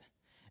commanded.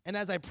 And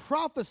as I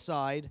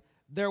prophesied,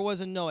 there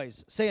was a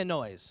noise. Say a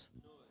noise.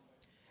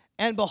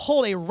 And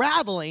behold, a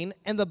rattling,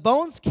 and the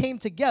bones came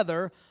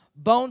together,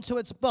 bone to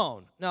its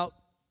bone. Now,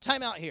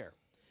 time out here.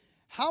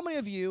 How many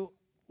of you,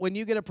 when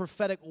you get a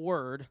prophetic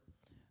word,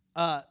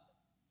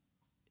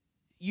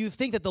 you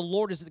think that the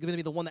Lord is going to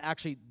be the one that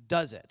actually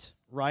does it,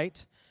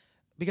 right?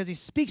 Because he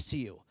speaks to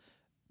you.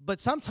 But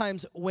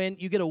sometimes when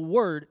you get a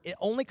word, it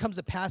only comes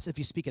to pass if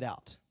you speak it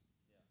out.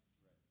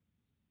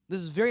 This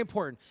is very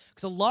important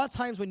because a lot of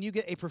times when you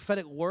get a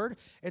prophetic word,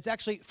 it's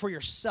actually for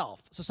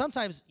yourself. So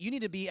sometimes you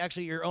need to be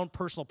actually your own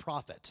personal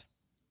prophet.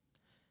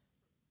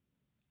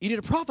 You need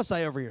to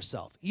prophesy over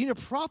yourself. You need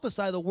to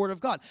prophesy the word of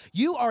God.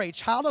 You are a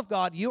child of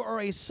God. You are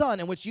a son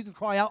in which you can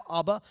cry out,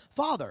 Abba,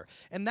 Father.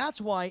 And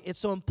that's why it's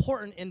so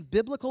important in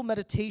biblical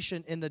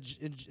meditation, in the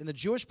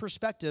Jewish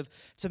perspective,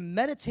 to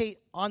meditate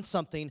on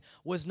something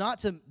was not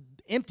to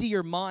empty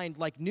your mind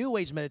like New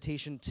Age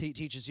meditation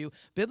teaches you.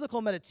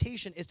 Biblical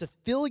meditation is to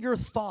fill your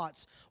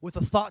thoughts with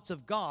the thoughts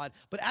of God,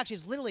 but actually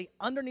it's literally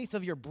underneath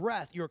of your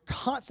breath. You're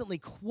constantly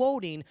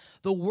quoting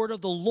the word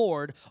of the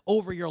Lord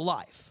over your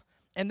life.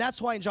 And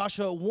that's why in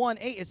Joshua 1:8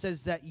 it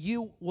says that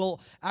you will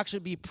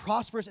actually be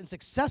prosperous and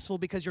successful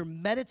because you're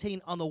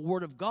meditating on the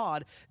word of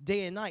God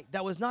day and night.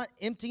 That was not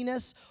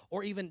emptiness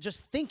or even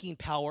just thinking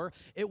power.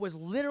 It was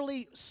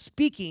literally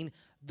speaking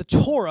the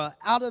Torah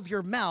out of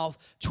your mouth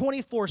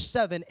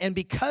 24/7, and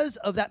because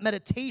of that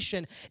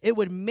meditation, it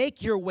would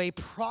make your way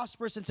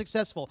prosperous and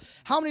successful.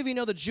 How many of you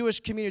know the Jewish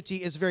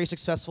community is very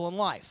successful in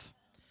life?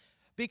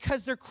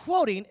 Because they're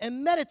quoting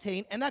and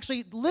meditating, and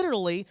actually,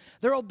 literally,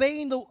 they're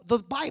obeying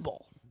the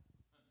Bible.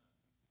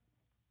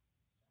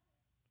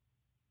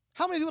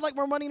 How many of you would like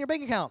more money in your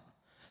bank account?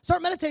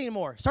 Start meditating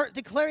more. Start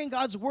declaring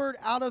God's word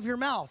out of your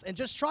mouth, and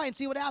just try and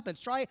see what happens.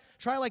 Try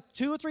like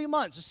 2 or 3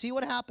 months to see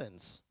what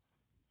happens.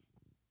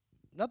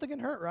 Nothing can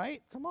hurt,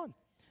 right? Come on.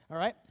 All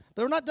right?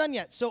 But we're not done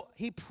yet. So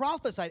he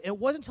prophesied. It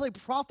wasn't until he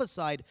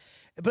prophesied,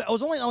 but it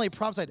was only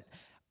prophesied.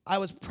 I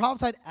was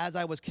prophesied as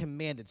I was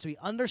commanded. So he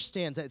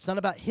understands that it's not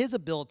about his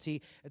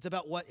ability. It's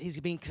about what he's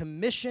being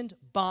commissioned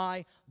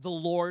by the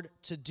Lord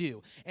to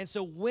do. And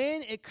so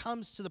when it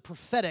comes to the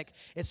prophetic,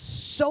 it's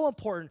so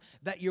important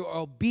that you're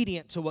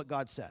obedient to what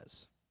God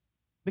says.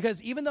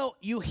 Because even though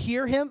you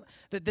hear him,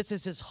 that this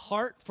is his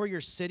heart for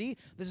your city,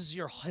 this is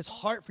his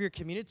heart for your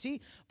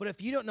community, but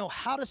if you don't know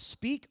how to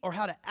speak or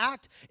how to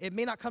act, it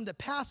may not come to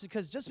pass,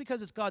 because just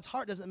because it's God's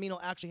heart doesn't mean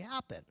it'll actually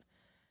happen.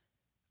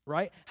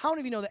 Right? How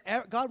many of you know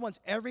that God wants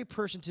every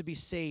person to be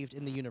saved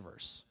in the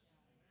universe?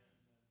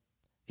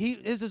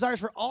 His desire is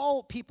for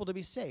all people to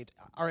be saved.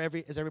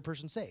 Is every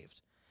person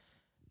saved?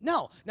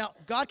 No. Now,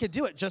 God could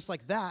do it just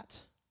like that,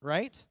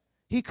 right?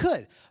 He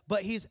could.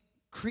 But he's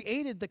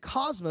created the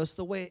cosmos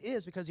the way it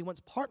is because he wants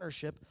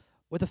partnership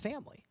with a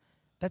family.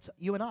 That's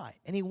you and I.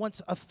 And he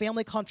wants a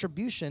family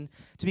contribution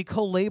to be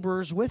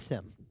co-laborers with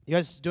him. You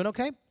guys doing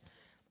okay?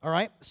 All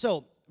right.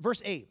 So,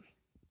 verse 8.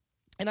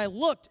 And I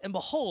looked, and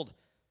behold,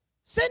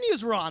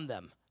 sinews were on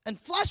them, and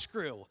flesh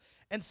grew,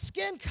 and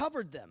skin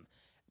covered them,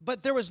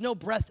 but there was no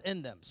breath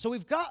in them. So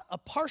we've got a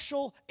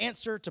partial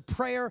answer to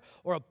prayer,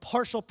 or a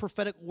partial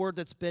prophetic word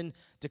that's been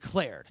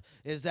declared,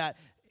 is that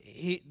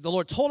the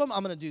Lord told him,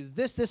 I'm going to do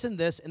this, this, and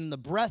this, and the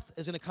breath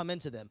is going to come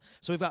into them.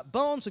 So we've got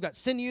bones, we've got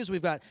sinews,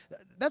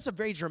 that's a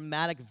very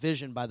dramatic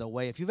vision, by the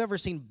way. If you've ever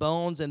seen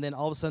bones and then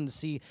all of a sudden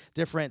see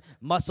different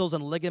muscles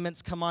and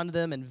ligaments come onto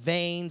them, and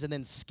veins, and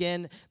then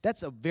skin,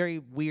 that's a very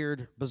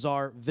weird,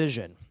 bizarre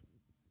vision.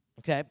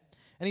 Okay?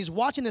 And he's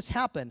watching this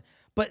happen,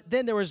 but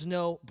then there was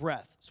no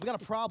breath. So we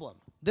got a problem.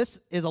 This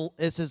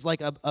is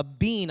like a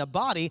being, a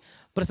body,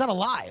 but it's not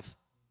alive.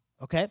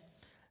 Okay?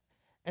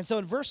 And so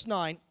in verse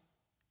 9,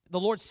 the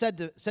Lord said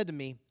to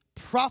me,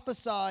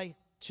 prophesy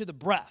to the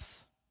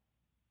breath.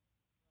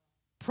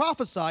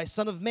 Prophesy,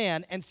 son of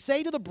man, and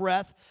say to the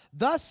breath,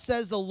 thus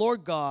says the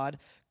Lord God,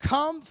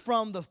 come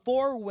from the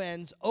four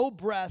winds, O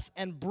breath,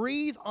 and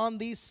breathe on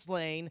these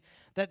slain,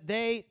 that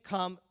they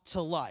come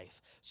to life.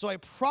 So I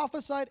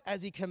prophesied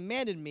as he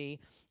commanded me,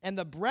 and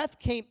the breath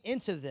came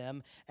into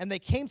them, and they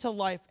came to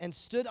life and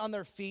stood on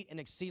their feet, an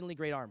exceedingly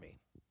great army.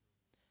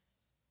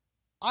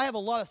 I have a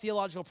lot of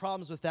theological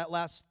problems with that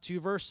last 2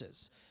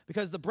 verses,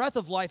 because the breath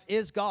of life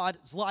is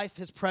God's life,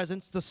 his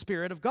presence, the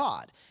Spirit of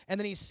God. And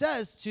then he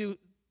says to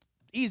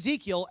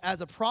Ezekiel, as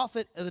a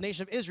prophet of the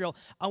nation of Israel,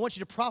 I want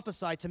you to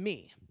prophesy to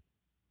me.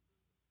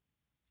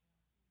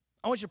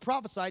 I want you to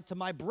prophesy to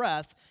my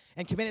breath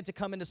and command it to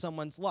come into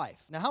someone's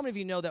life. Now, how many of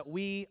you know that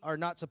we are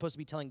not supposed to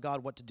be telling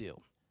God what to do?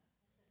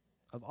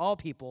 Of all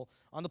people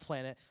on the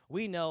planet,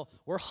 we know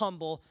we're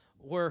humble.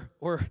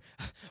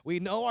 We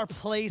know our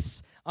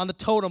place on the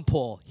totem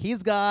pole.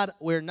 He's God,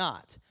 we're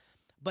not.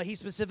 But he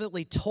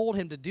specifically told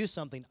him to do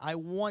something. I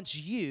want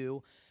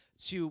you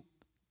to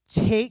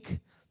take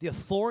the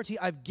authority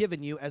I've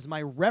given you as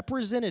my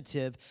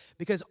representative,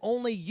 because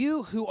only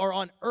you who are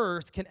on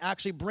earth can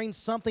actually bring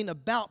something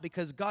about,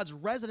 because God's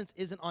residence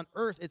isn't on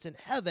earth, it's in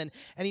heaven,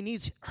 and he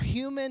needs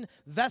human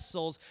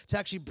vessels to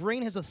actually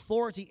bring his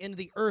authority into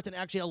the earth and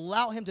actually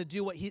allow him to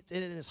do what he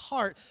did in his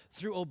heart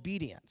through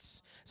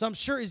obedience. So I'm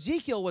sure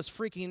Ezekiel was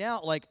freaking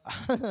out, like,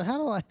 how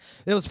do I?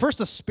 It was first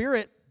the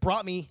Spirit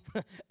brought me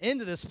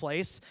into this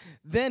place.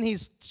 Then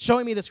he's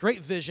showing me this great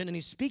vision, and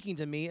he's speaking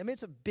to me. I mean,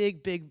 it's a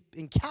big, big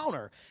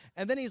encounter.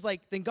 And then he's like,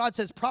 then God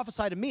says,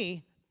 prophesy to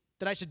me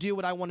that I should do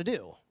what I want to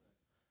do.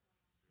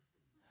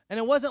 And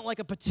it wasn't like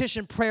a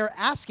petition prayer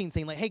asking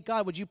thing, like, hey,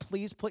 God, would you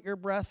please put your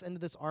breath into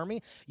this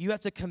army? You have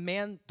to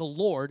command the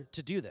Lord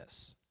to do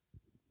this.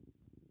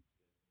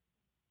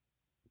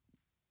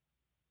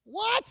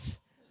 What?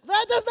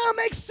 That does not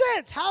make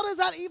sense. How does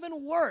that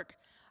even work?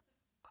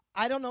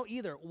 I don't know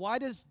either. Why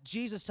does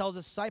Jesus tell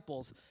his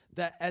disciples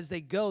that as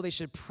they go, they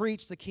should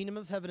preach the kingdom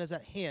of heaven is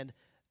at hand,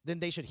 then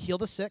they should heal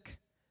the sick,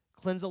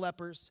 cleanse the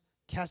lepers,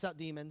 cast out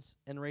demons,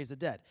 and raise the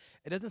dead?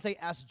 It doesn't say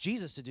ask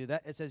Jesus to do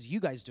that. It says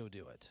you guys do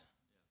it.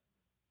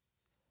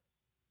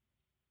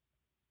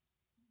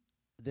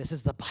 This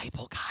is the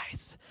Bible,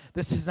 guys.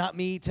 This is not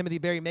me, Timothy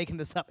Berry, making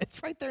this up.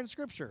 It's right there in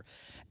Scripture.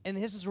 And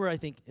this is where I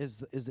think is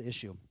the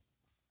issue.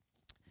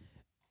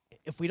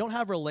 If we don't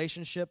have a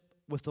relationship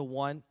with the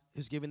one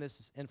who's giving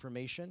this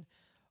information,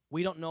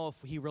 we don't know if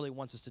he really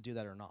wants us to do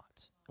that or not.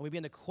 And we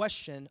begin to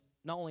question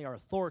not only our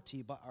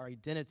authority, but our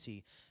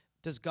identity.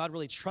 Does God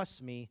really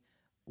trust me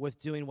with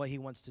doing what he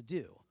wants to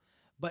do?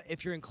 But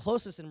if you're in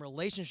closeness in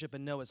relationship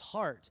and know his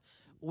heart,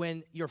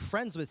 when you're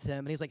friends with him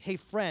and he's like, hey,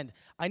 friend,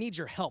 I need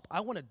your help.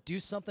 I want to do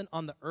something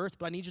on the earth,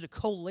 but I need you to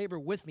co-labor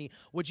with me.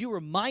 Would you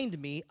remind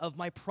me of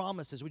my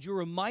promises? Would you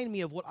remind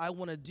me of what I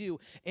want to do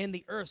in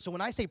the earth? So when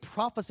I say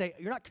prophesy,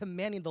 you're not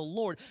commanding the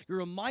Lord. You're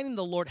reminding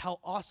the Lord how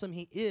awesome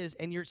he is,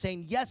 and you're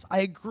saying, yes, I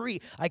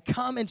agree. I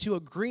come into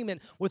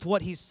agreement with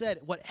what he said.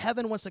 What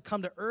heaven wants to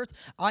come to earth,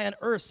 I on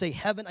earth say,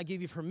 heaven, I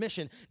give you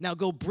permission. Now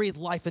go breathe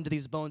life into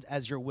these bones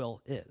as your will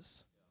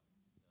is.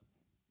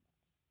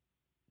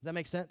 Does that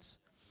make sense?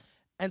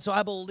 And so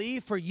I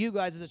believe for you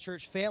guys as a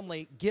church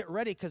family, get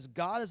ready because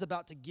God is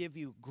about to give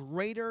you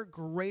greater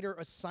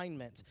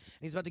assignment.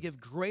 And he's about to give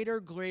greater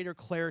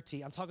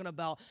clarity. I'm talking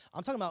about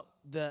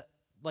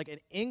an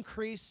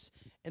increase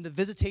in the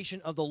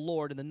visitation of the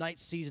Lord in the night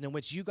season in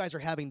which you guys are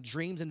having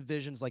dreams and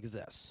visions like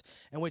this,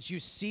 in which you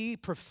see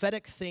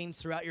prophetic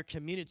things throughout your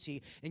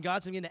community, and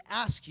God's going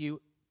to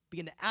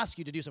begin to ask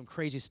you to do some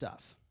crazy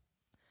stuff.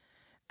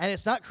 And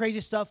it's not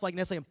crazy stuff like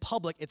necessarily in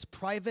public. It's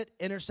private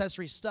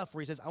intercessory stuff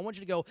where he says, I want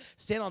you to go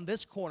stand on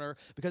this corner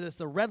because it's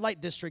the red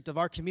light district of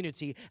our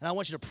community, and I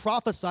want you to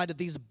prophesy to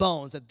these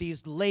bones that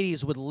these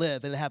ladies would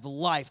live and have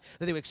life,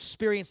 that they would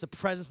experience the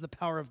presence and the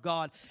power of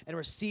God and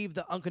receive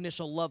the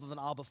unconditional love of an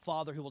Abba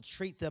Father who will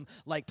treat them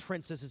like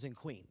princesses and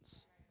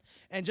queens.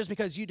 And just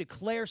because you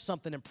declare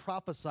something and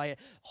prophesy it,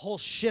 whole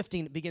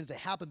shifting begins to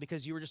happen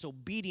because you were just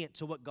obedient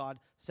to what God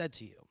said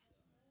to you.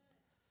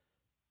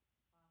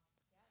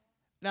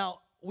 Now,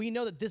 we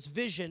know that this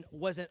vision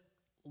wasn't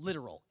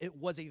literal. It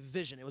was a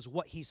vision. It was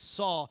what he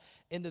saw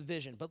in the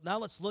vision. But now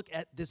let's look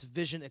at this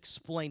vision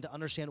explained to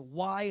understand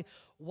why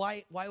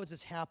was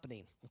this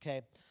happening,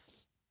 okay?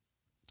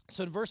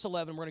 So in verse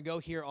 11, we're going to go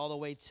here all the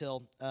way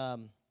till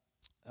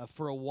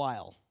for a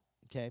while,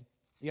 okay?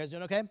 You guys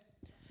doing okay?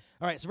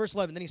 All right, so verse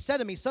 11, then he said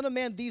to me, Son of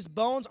man, these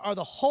bones are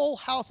the whole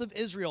house of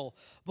Israel.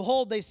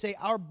 Behold, they say,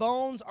 our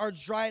bones are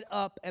dried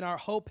up and our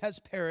hope has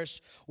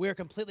perished. We are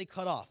completely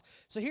cut off.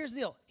 So here's the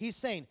deal. He's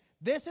saying,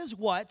 this is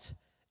what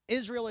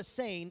Israel is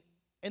saying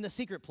in the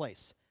secret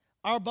place.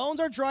 Our bones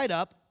are dried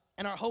up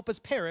and our hope has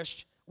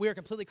perished. We are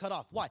completely cut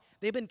off. Why?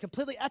 They've been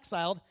completely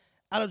exiled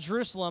out of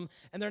Jerusalem,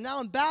 and they're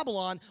now in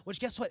Babylon, which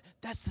guess what?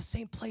 That's the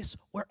same place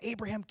where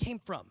Abraham came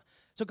from.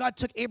 So God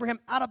took Abraham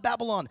out of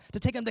Babylon to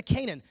take him to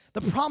Canaan,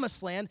 the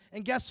promised land,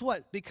 and guess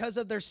what? Because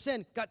of their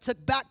sin, God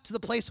took back to the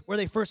place where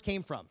they first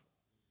came from.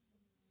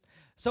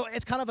 So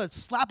it's kind of a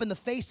slap in the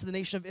face to the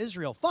nation of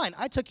Israel. Fine,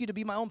 I took you to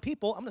be my own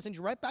people. I'm going to send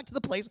you right back to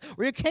the place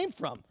where you came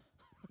from.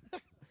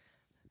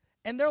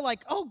 And they're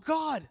like, oh,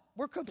 God,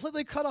 we're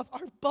completely cut off.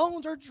 Our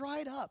bones are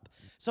dried up.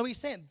 So he's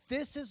saying,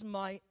 this is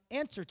my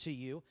answer to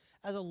you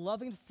as a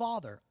loving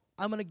father.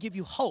 I'm going to give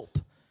you hope.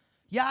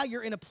 Yeah,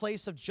 you're in a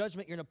place of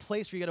judgment. You're in a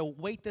place where you got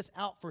to wait this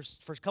out for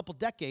a couple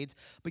decades.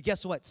 But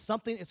guess what?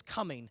 Something is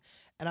coming,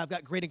 and I've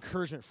got great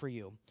encouragement for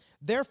you.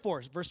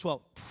 Therefore, verse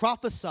 12,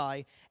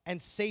 prophesy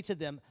and say to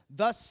them,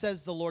 thus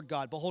says the Lord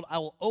God, behold, I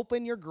will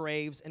open your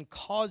graves and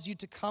cause you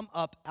to come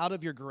up out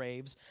of your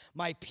graves,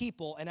 my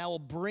people, and I will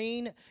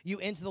bring you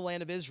into the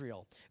land of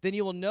Israel. Then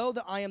you will know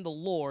that I am the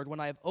Lord when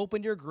I have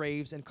opened your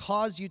graves and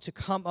caused you to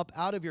come up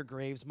out of your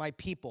graves, my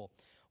people.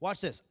 Watch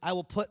this. I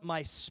will put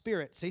my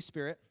spirit, say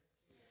spirit.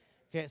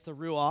 Okay, it's the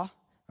Ruah,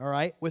 all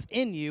right,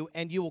 within you,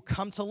 and you will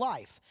come to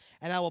life.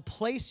 And I will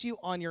place you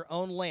on your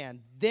own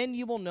land. Then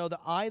you will know that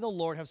I, the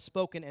Lord, have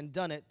spoken and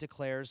done it,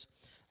 declares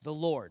the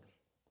Lord.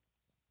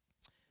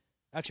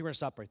 Actually, we're going to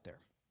stop right there.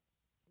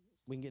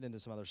 We can get into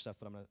some other stuff,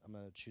 but I'm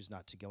going to choose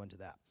not to go into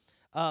that.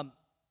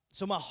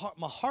 So my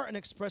heart in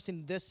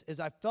expressing this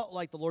is I felt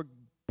like the Lord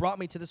brought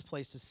me to this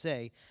place to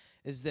say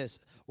is this.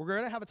 We're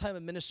going to have a time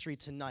of ministry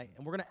tonight,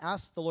 and we're going to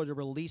ask the Lord to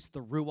release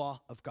the Ruah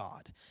of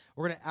God.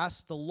 We're going to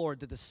ask the Lord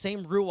that the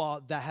same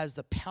Ruah that has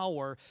the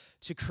power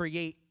to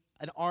create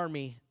an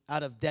army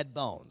out of dead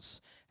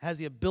bones has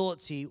the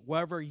ability,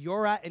 wherever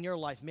you're at in your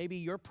life, maybe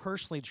you're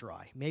personally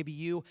dry. Maybe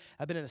you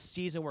have been in a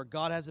season where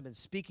God hasn't been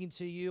speaking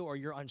to you or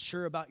you're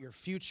unsure about your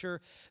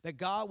future, that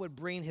God would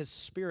bring his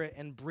spirit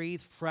and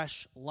breathe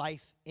fresh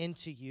life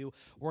into you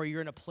where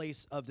you're in a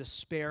place of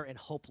despair and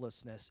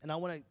hopelessness. And I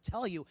want to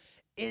tell you,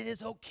 it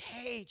is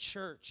okay,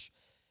 church,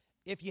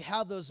 if you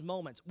have those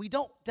moments. We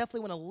don't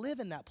definitely want to live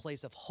in that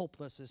place of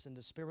hopelessness and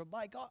despair, but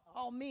by God,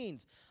 all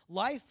means,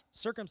 life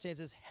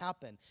circumstances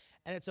happen.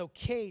 And it's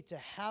okay to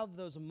have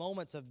those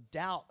moments of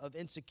doubt, of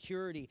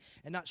insecurity,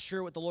 and not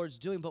sure what the Lord's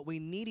doing, but we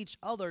need each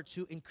other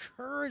to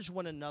encourage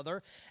one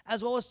another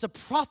as well as to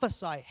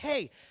prophesy,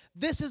 hey,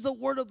 this is the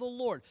word of the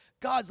Lord.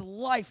 God's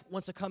life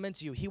wants to come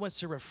into you. He wants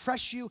to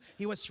refresh you.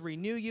 He wants to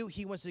renew you.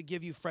 He wants to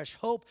give you fresh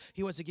hope.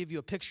 He wants to give you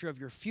a picture of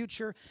your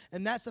future.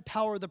 And that's the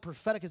power of the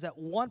prophetic, is that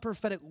one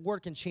prophetic word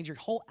can change your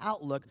whole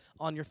outlook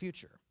on your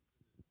future.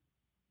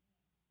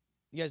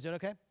 You guys doing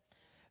okay?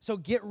 So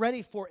get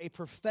ready for a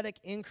prophetic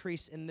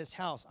increase in this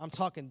house. I'm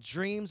talking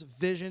dreams,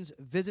 visions,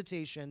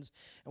 visitations,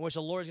 in which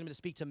the Lord is going to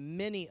speak to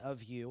many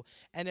of you.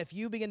 And if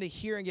you begin to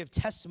hear and give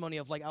testimony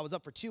of, like, I was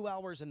up for 2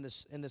 hours in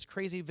this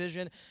crazy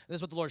vision, this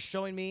is what the Lord's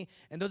showing me.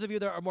 And those of you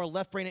that are more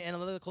left-brain and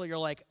analytical, you're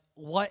like,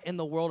 what in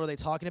the world are they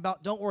talking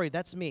about? Don't worry,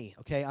 that's me,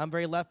 okay? I'm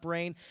very left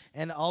brain,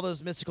 and all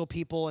those mystical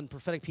people and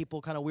prophetic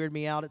people kind of weird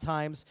me out at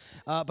times.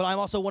 But I'm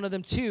also one of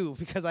them too,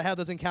 because I have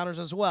those encounters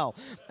as well.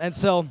 And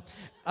so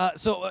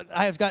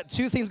I've got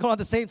two things going on at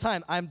the same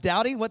time. I'm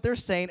doubting what they're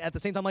saying at the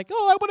same time, like,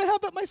 oh, I want to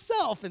have that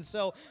myself. And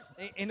so,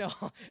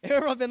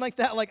 everyone been like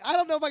that, like, I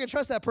don't know if I can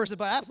trust that person,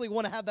 but I absolutely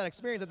want to have that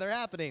experience that they're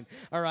happening,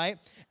 all right?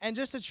 And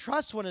just to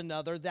trust one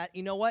another that,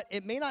 you know what,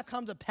 it may not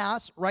come to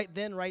pass right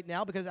then, right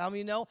now, because how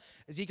many know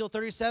Ezekiel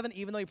 37,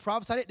 even though he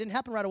prophesied it, didn't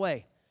happen right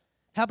away.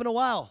 Happened a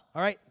while,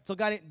 all right? So a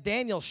guy named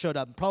Daniel showed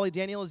up. Probably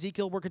Daniel and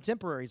Ezekiel were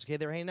contemporaries, okay?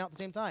 They were hanging out at the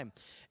same time.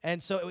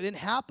 And so it didn't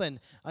happen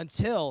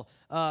until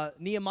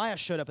Nehemiah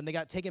showed up, and they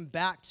got taken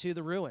back to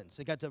the ruins.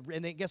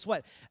 And then guess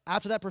what?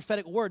 After that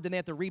prophetic word, then they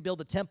had to rebuild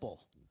the temple.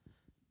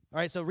 All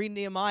right, so read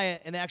Nehemiah,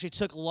 and it actually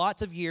took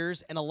lots of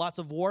years and lots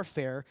of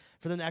warfare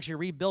for them to actually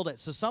rebuild it.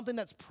 So something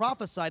that's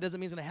prophesied doesn't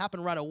mean it's going to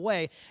happen right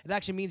away. It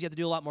actually means you have to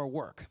do a lot more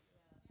work.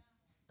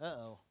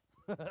 Uh-oh.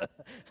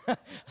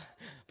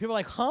 People are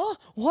like, huh?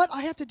 What?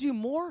 I have to do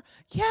more?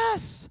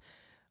 Yes.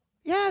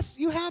 Yes,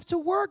 you have to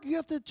work. You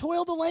have to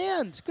toil the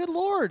land. Good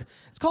Lord.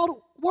 It's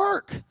called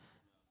work.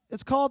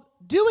 It's called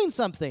doing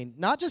something,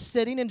 not just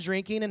sitting and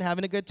drinking and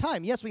having a good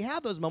time. Yes, we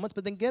have those moments,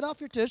 but then get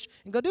off your tush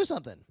and go do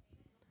something.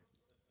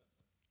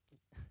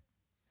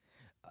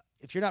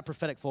 If you're not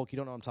prophetic folk, you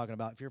don't know what I'm talking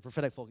about. If you're a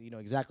prophetic folk, you know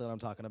exactly what I'm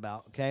talking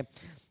about, okay?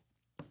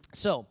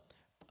 So,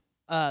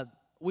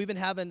 we've been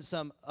having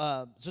some,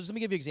 so just let me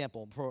give you an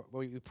example before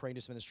we pray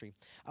into some ministry.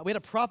 We had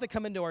a prophet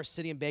come into our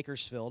city in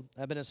Bakersfield.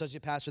 I've been an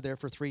associate pastor there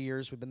for 3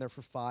 years. We've been there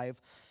for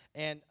 5.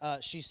 And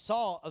she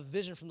saw a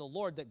vision from the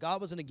Lord that God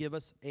was going to give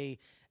us a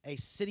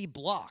city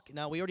block.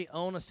 Now, we already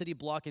own a city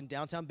block in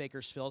downtown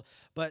Bakersfield,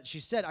 but she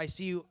said, I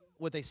see you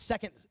with a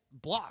second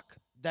block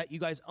that you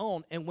guys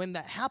own, and when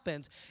that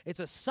happens,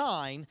 it's a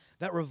sign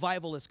that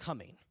revival is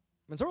coming.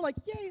 And so we're like,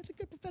 yay, it's a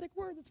good prophetic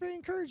word. That's very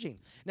encouraging.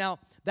 Now,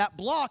 that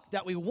block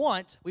that we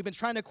want, we've been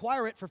trying to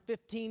acquire it for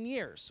 15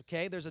 years,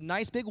 okay? There's a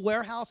nice big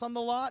warehouse on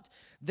the lot.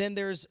 Then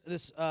there's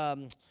this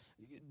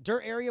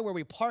dirt area where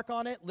we park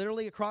on it,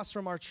 literally across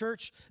from our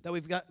church that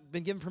we've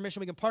been given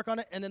permission we can park on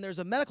it. And then there's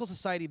a medical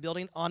society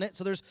building on it.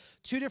 So there's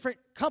 2 different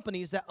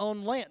companies that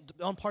own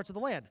parts of the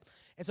land.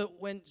 And so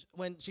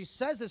when she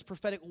says this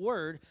prophetic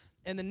word,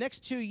 in the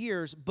next 2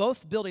 years,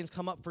 both buildings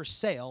come up for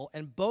sale,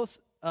 and both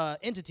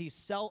entities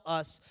sell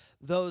us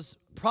those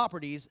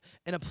properties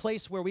in a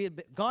place where we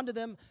had gone to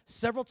them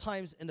several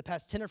times in the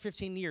past 10 or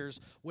 15 years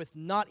with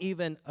not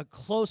even a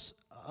close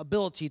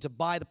ability to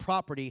buy the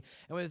property.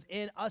 And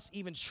within us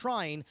even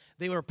trying,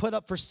 they were put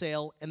up for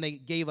sale, and they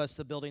gave us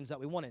the buildings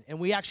that we wanted. And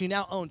we actually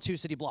now own 2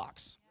 city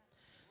blocks.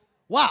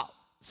 Wow.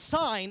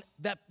 Sign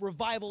that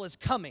revival is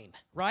coming,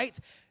 right?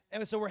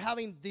 And so we're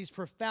having these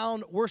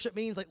profound worship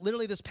meetings. Like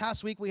literally this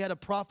past week, we had a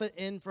prophet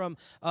in from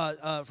out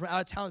of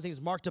town. His name is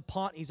Mark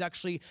DuPont. He's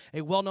actually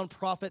a well-known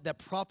prophet that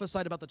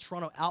prophesied about the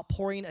Toronto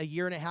outpouring a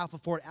year and a half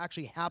before it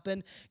actually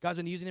happened. God's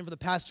been using him for the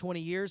past 20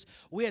 years.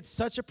 We had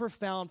such a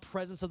profound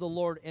presence of the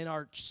Lord in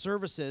our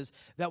services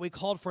that we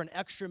called for an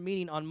extra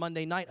meeting on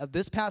Monday night of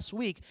this past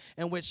week,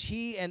 in which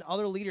he and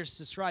other leaders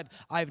described,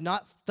 I have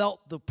not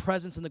felt the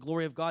presence and the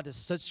glory of God to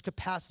such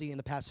capacity in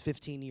the past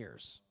 15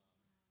 years.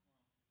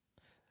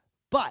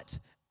 But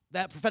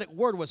that prophetic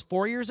word was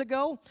 4 years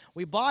ago.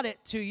 We bought it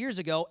 2 years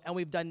ago, and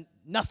we've done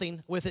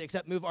nothing with it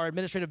except move our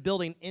administrative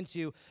building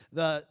into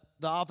the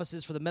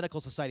offices for the medical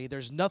society.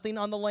 There's nothing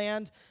on the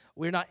land.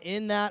 We're not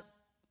in that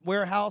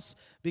warehouse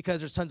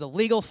because there's tons of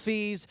legal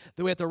fees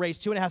that we have to raise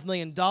 $2.5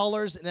 million.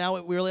 Now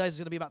we realize it's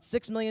going to be about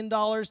 $6 million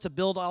to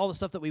build all the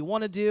stuff that we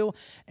want to do.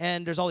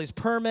 And there's all these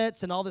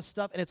permits and all this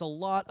stuff, and it's a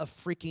lot of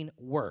freaking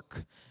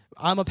work.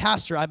 I'm a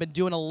pastor. I've been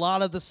doing a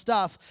lot of the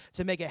stuff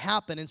to make it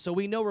happen. And so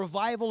we know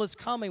revival is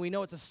coming. We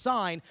know it's a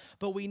sign,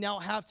 but we now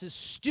have to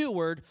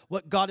steward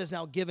what God has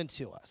now given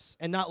to us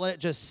and not let it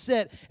just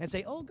sit and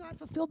say, oh, God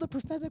fulfilled the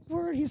prophetic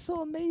word. He's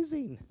so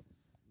amazing.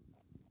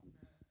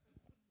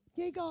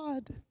 Yay,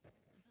 God.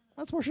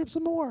 Let's worship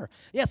some more.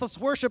 Yes, let's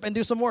worship and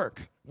do some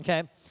work.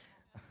 Okay?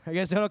 Are you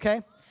guys doing okay?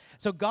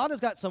 So God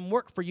has got some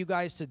work for you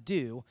guys to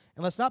do,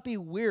 and let's not be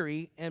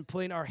weary in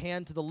putting our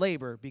hand to the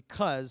labor,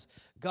 because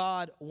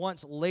God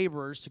wants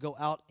laborers to go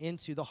out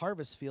into the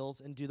harvest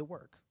fields and do the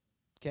work.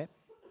 Okay?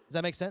 Does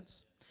that make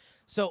sense?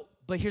 So,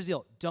 but here's the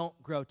deal. Don't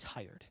grow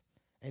tired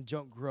and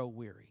don't grow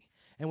weary.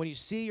 And when you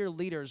see your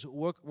leaders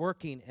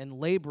working and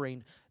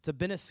laboring to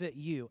benefit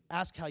you,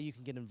 ask how you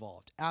can get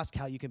involved. Ask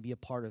how you can be a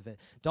part of it.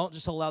 Don't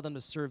just allow them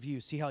to serve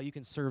you. See how you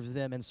can serve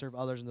them and serve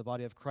others in the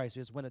body of Christ.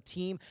 Because when a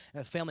team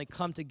and a family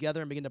come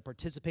together and begin to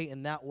participate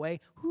in that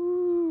way,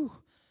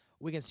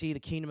 we can see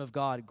the kingdom of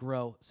God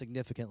grow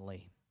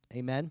significantly.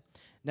 Amen?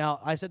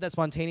 Now, I said that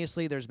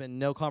spontaneously. There's been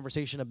no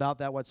conversation about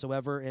that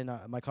whatsoever in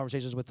my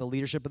conversations with the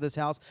leadership of this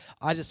house.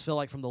 I just feel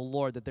like from the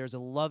Lord that there's a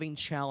loving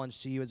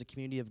challenge to you as a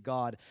community of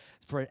God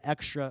for an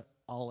extra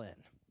all in.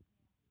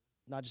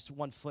 Not just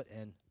 1 foot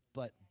in,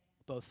 but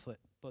both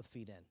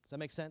feet in. Does that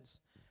make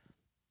sense?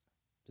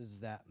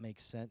 Does that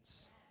make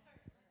sense?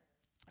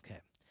 Okay.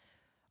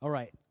 All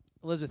right.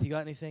 Elizabeth, you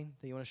got anything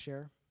that you want to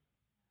share?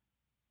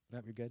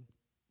 Yep, you're good.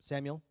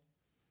 Samuel,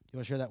 you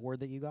want to share that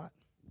word that you got?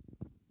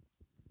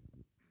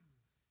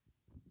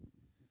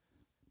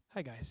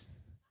 Hi, guys.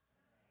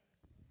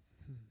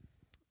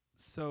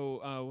 So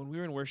when we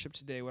were in worship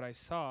today, what I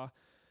saw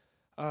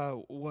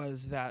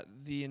was that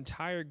the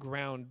entire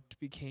ground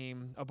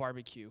became a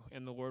barbecue,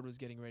 and the Lord was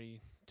getting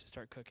ready to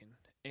start cooking.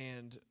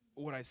 And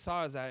what I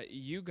saw is that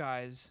you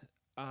guys,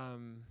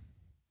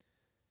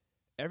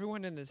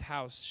 everyone in this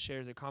house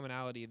shares a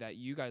commonality that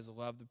you guys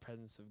love the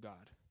presence of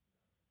God.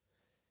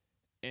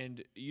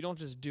 And you don't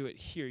just do it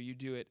here, you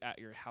do it at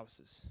your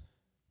houses.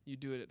 You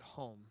do it at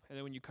home. And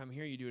then when you come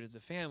here, you do it as a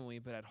family,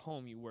 but at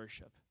home you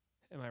worship.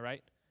 Am I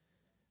right?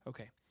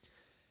 Okay.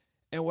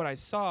 And what I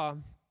saw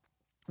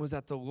was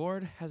that the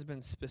Lord has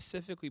been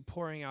specifically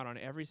pouring out on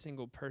every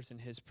single person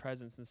his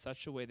presence in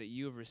such a way that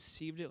you have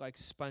received it like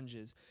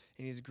sponges,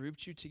 and he's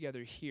grouped you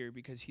together here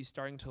because he's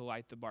starting to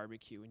light the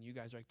barbecue, and you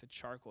guys are like the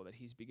charcoal that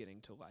he's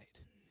beginning to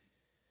light.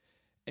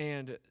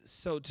 And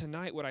so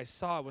tonight what I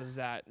saw was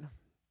that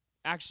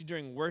actually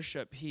during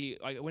worship,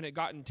 when it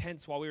got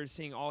intense while we were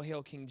singing All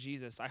Hail King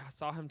Jesus, I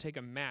saw him take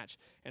a match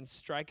and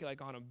strike it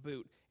like on a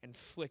boot and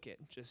flick it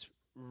just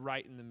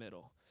right in the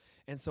middle.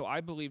 And so I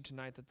believe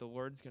tonight that the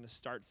Lord's going to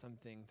start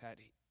something that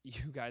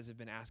you guys have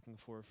been asking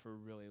for a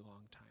really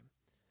long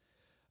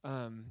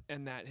time.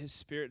 And that his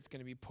Spirit's going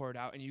to be poured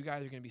out, and you guys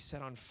are going to be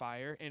set on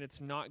fire, and it's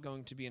not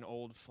going to be an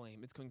old flame.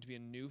 It's going to be a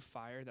new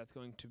fire that's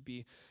going to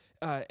be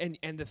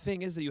and the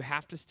thing is that you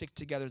have to stick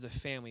together as a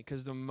family,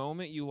 because the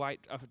moment you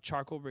light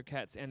charcoal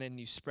briquettes and then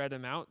you spread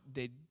them out,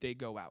 they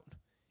go out.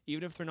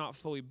 Even if they're not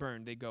fully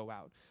burned, they go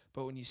out.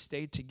 But when you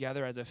stay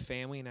together as a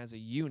family and as a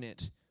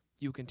unit,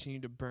 you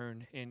continue to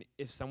burn. And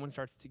if someone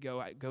starts to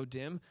go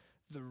dim,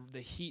 the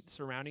heat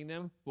surrounding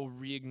them will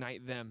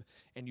reignite them,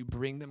 and you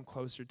bring them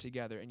closer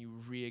together and you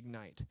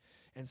reignite.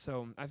 And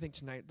so I think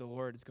tonight the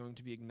Lord is going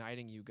to be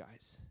igniting you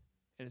guys,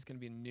 and it's going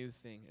to be a new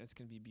thing, and it's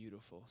going to be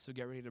beautiful. So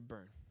get ready to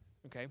burn.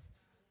 Okay?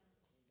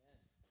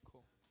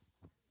 Cool.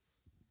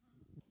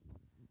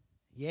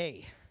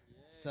 Yay.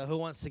 So who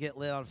wants to get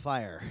lit on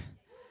fire?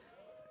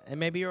 And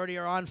maybe you already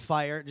are on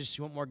fire, just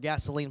you want more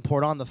gasoline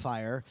poured on the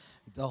fire.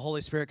 The Holy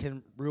Spirit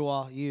can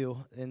ruah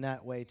you in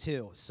that way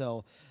too.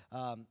 So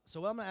what I'm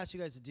going to ask you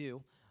guys to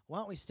do, why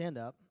don't we stand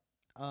up?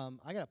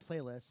 I got a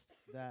playlist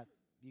that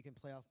you can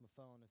play off my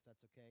phone if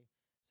that's okay.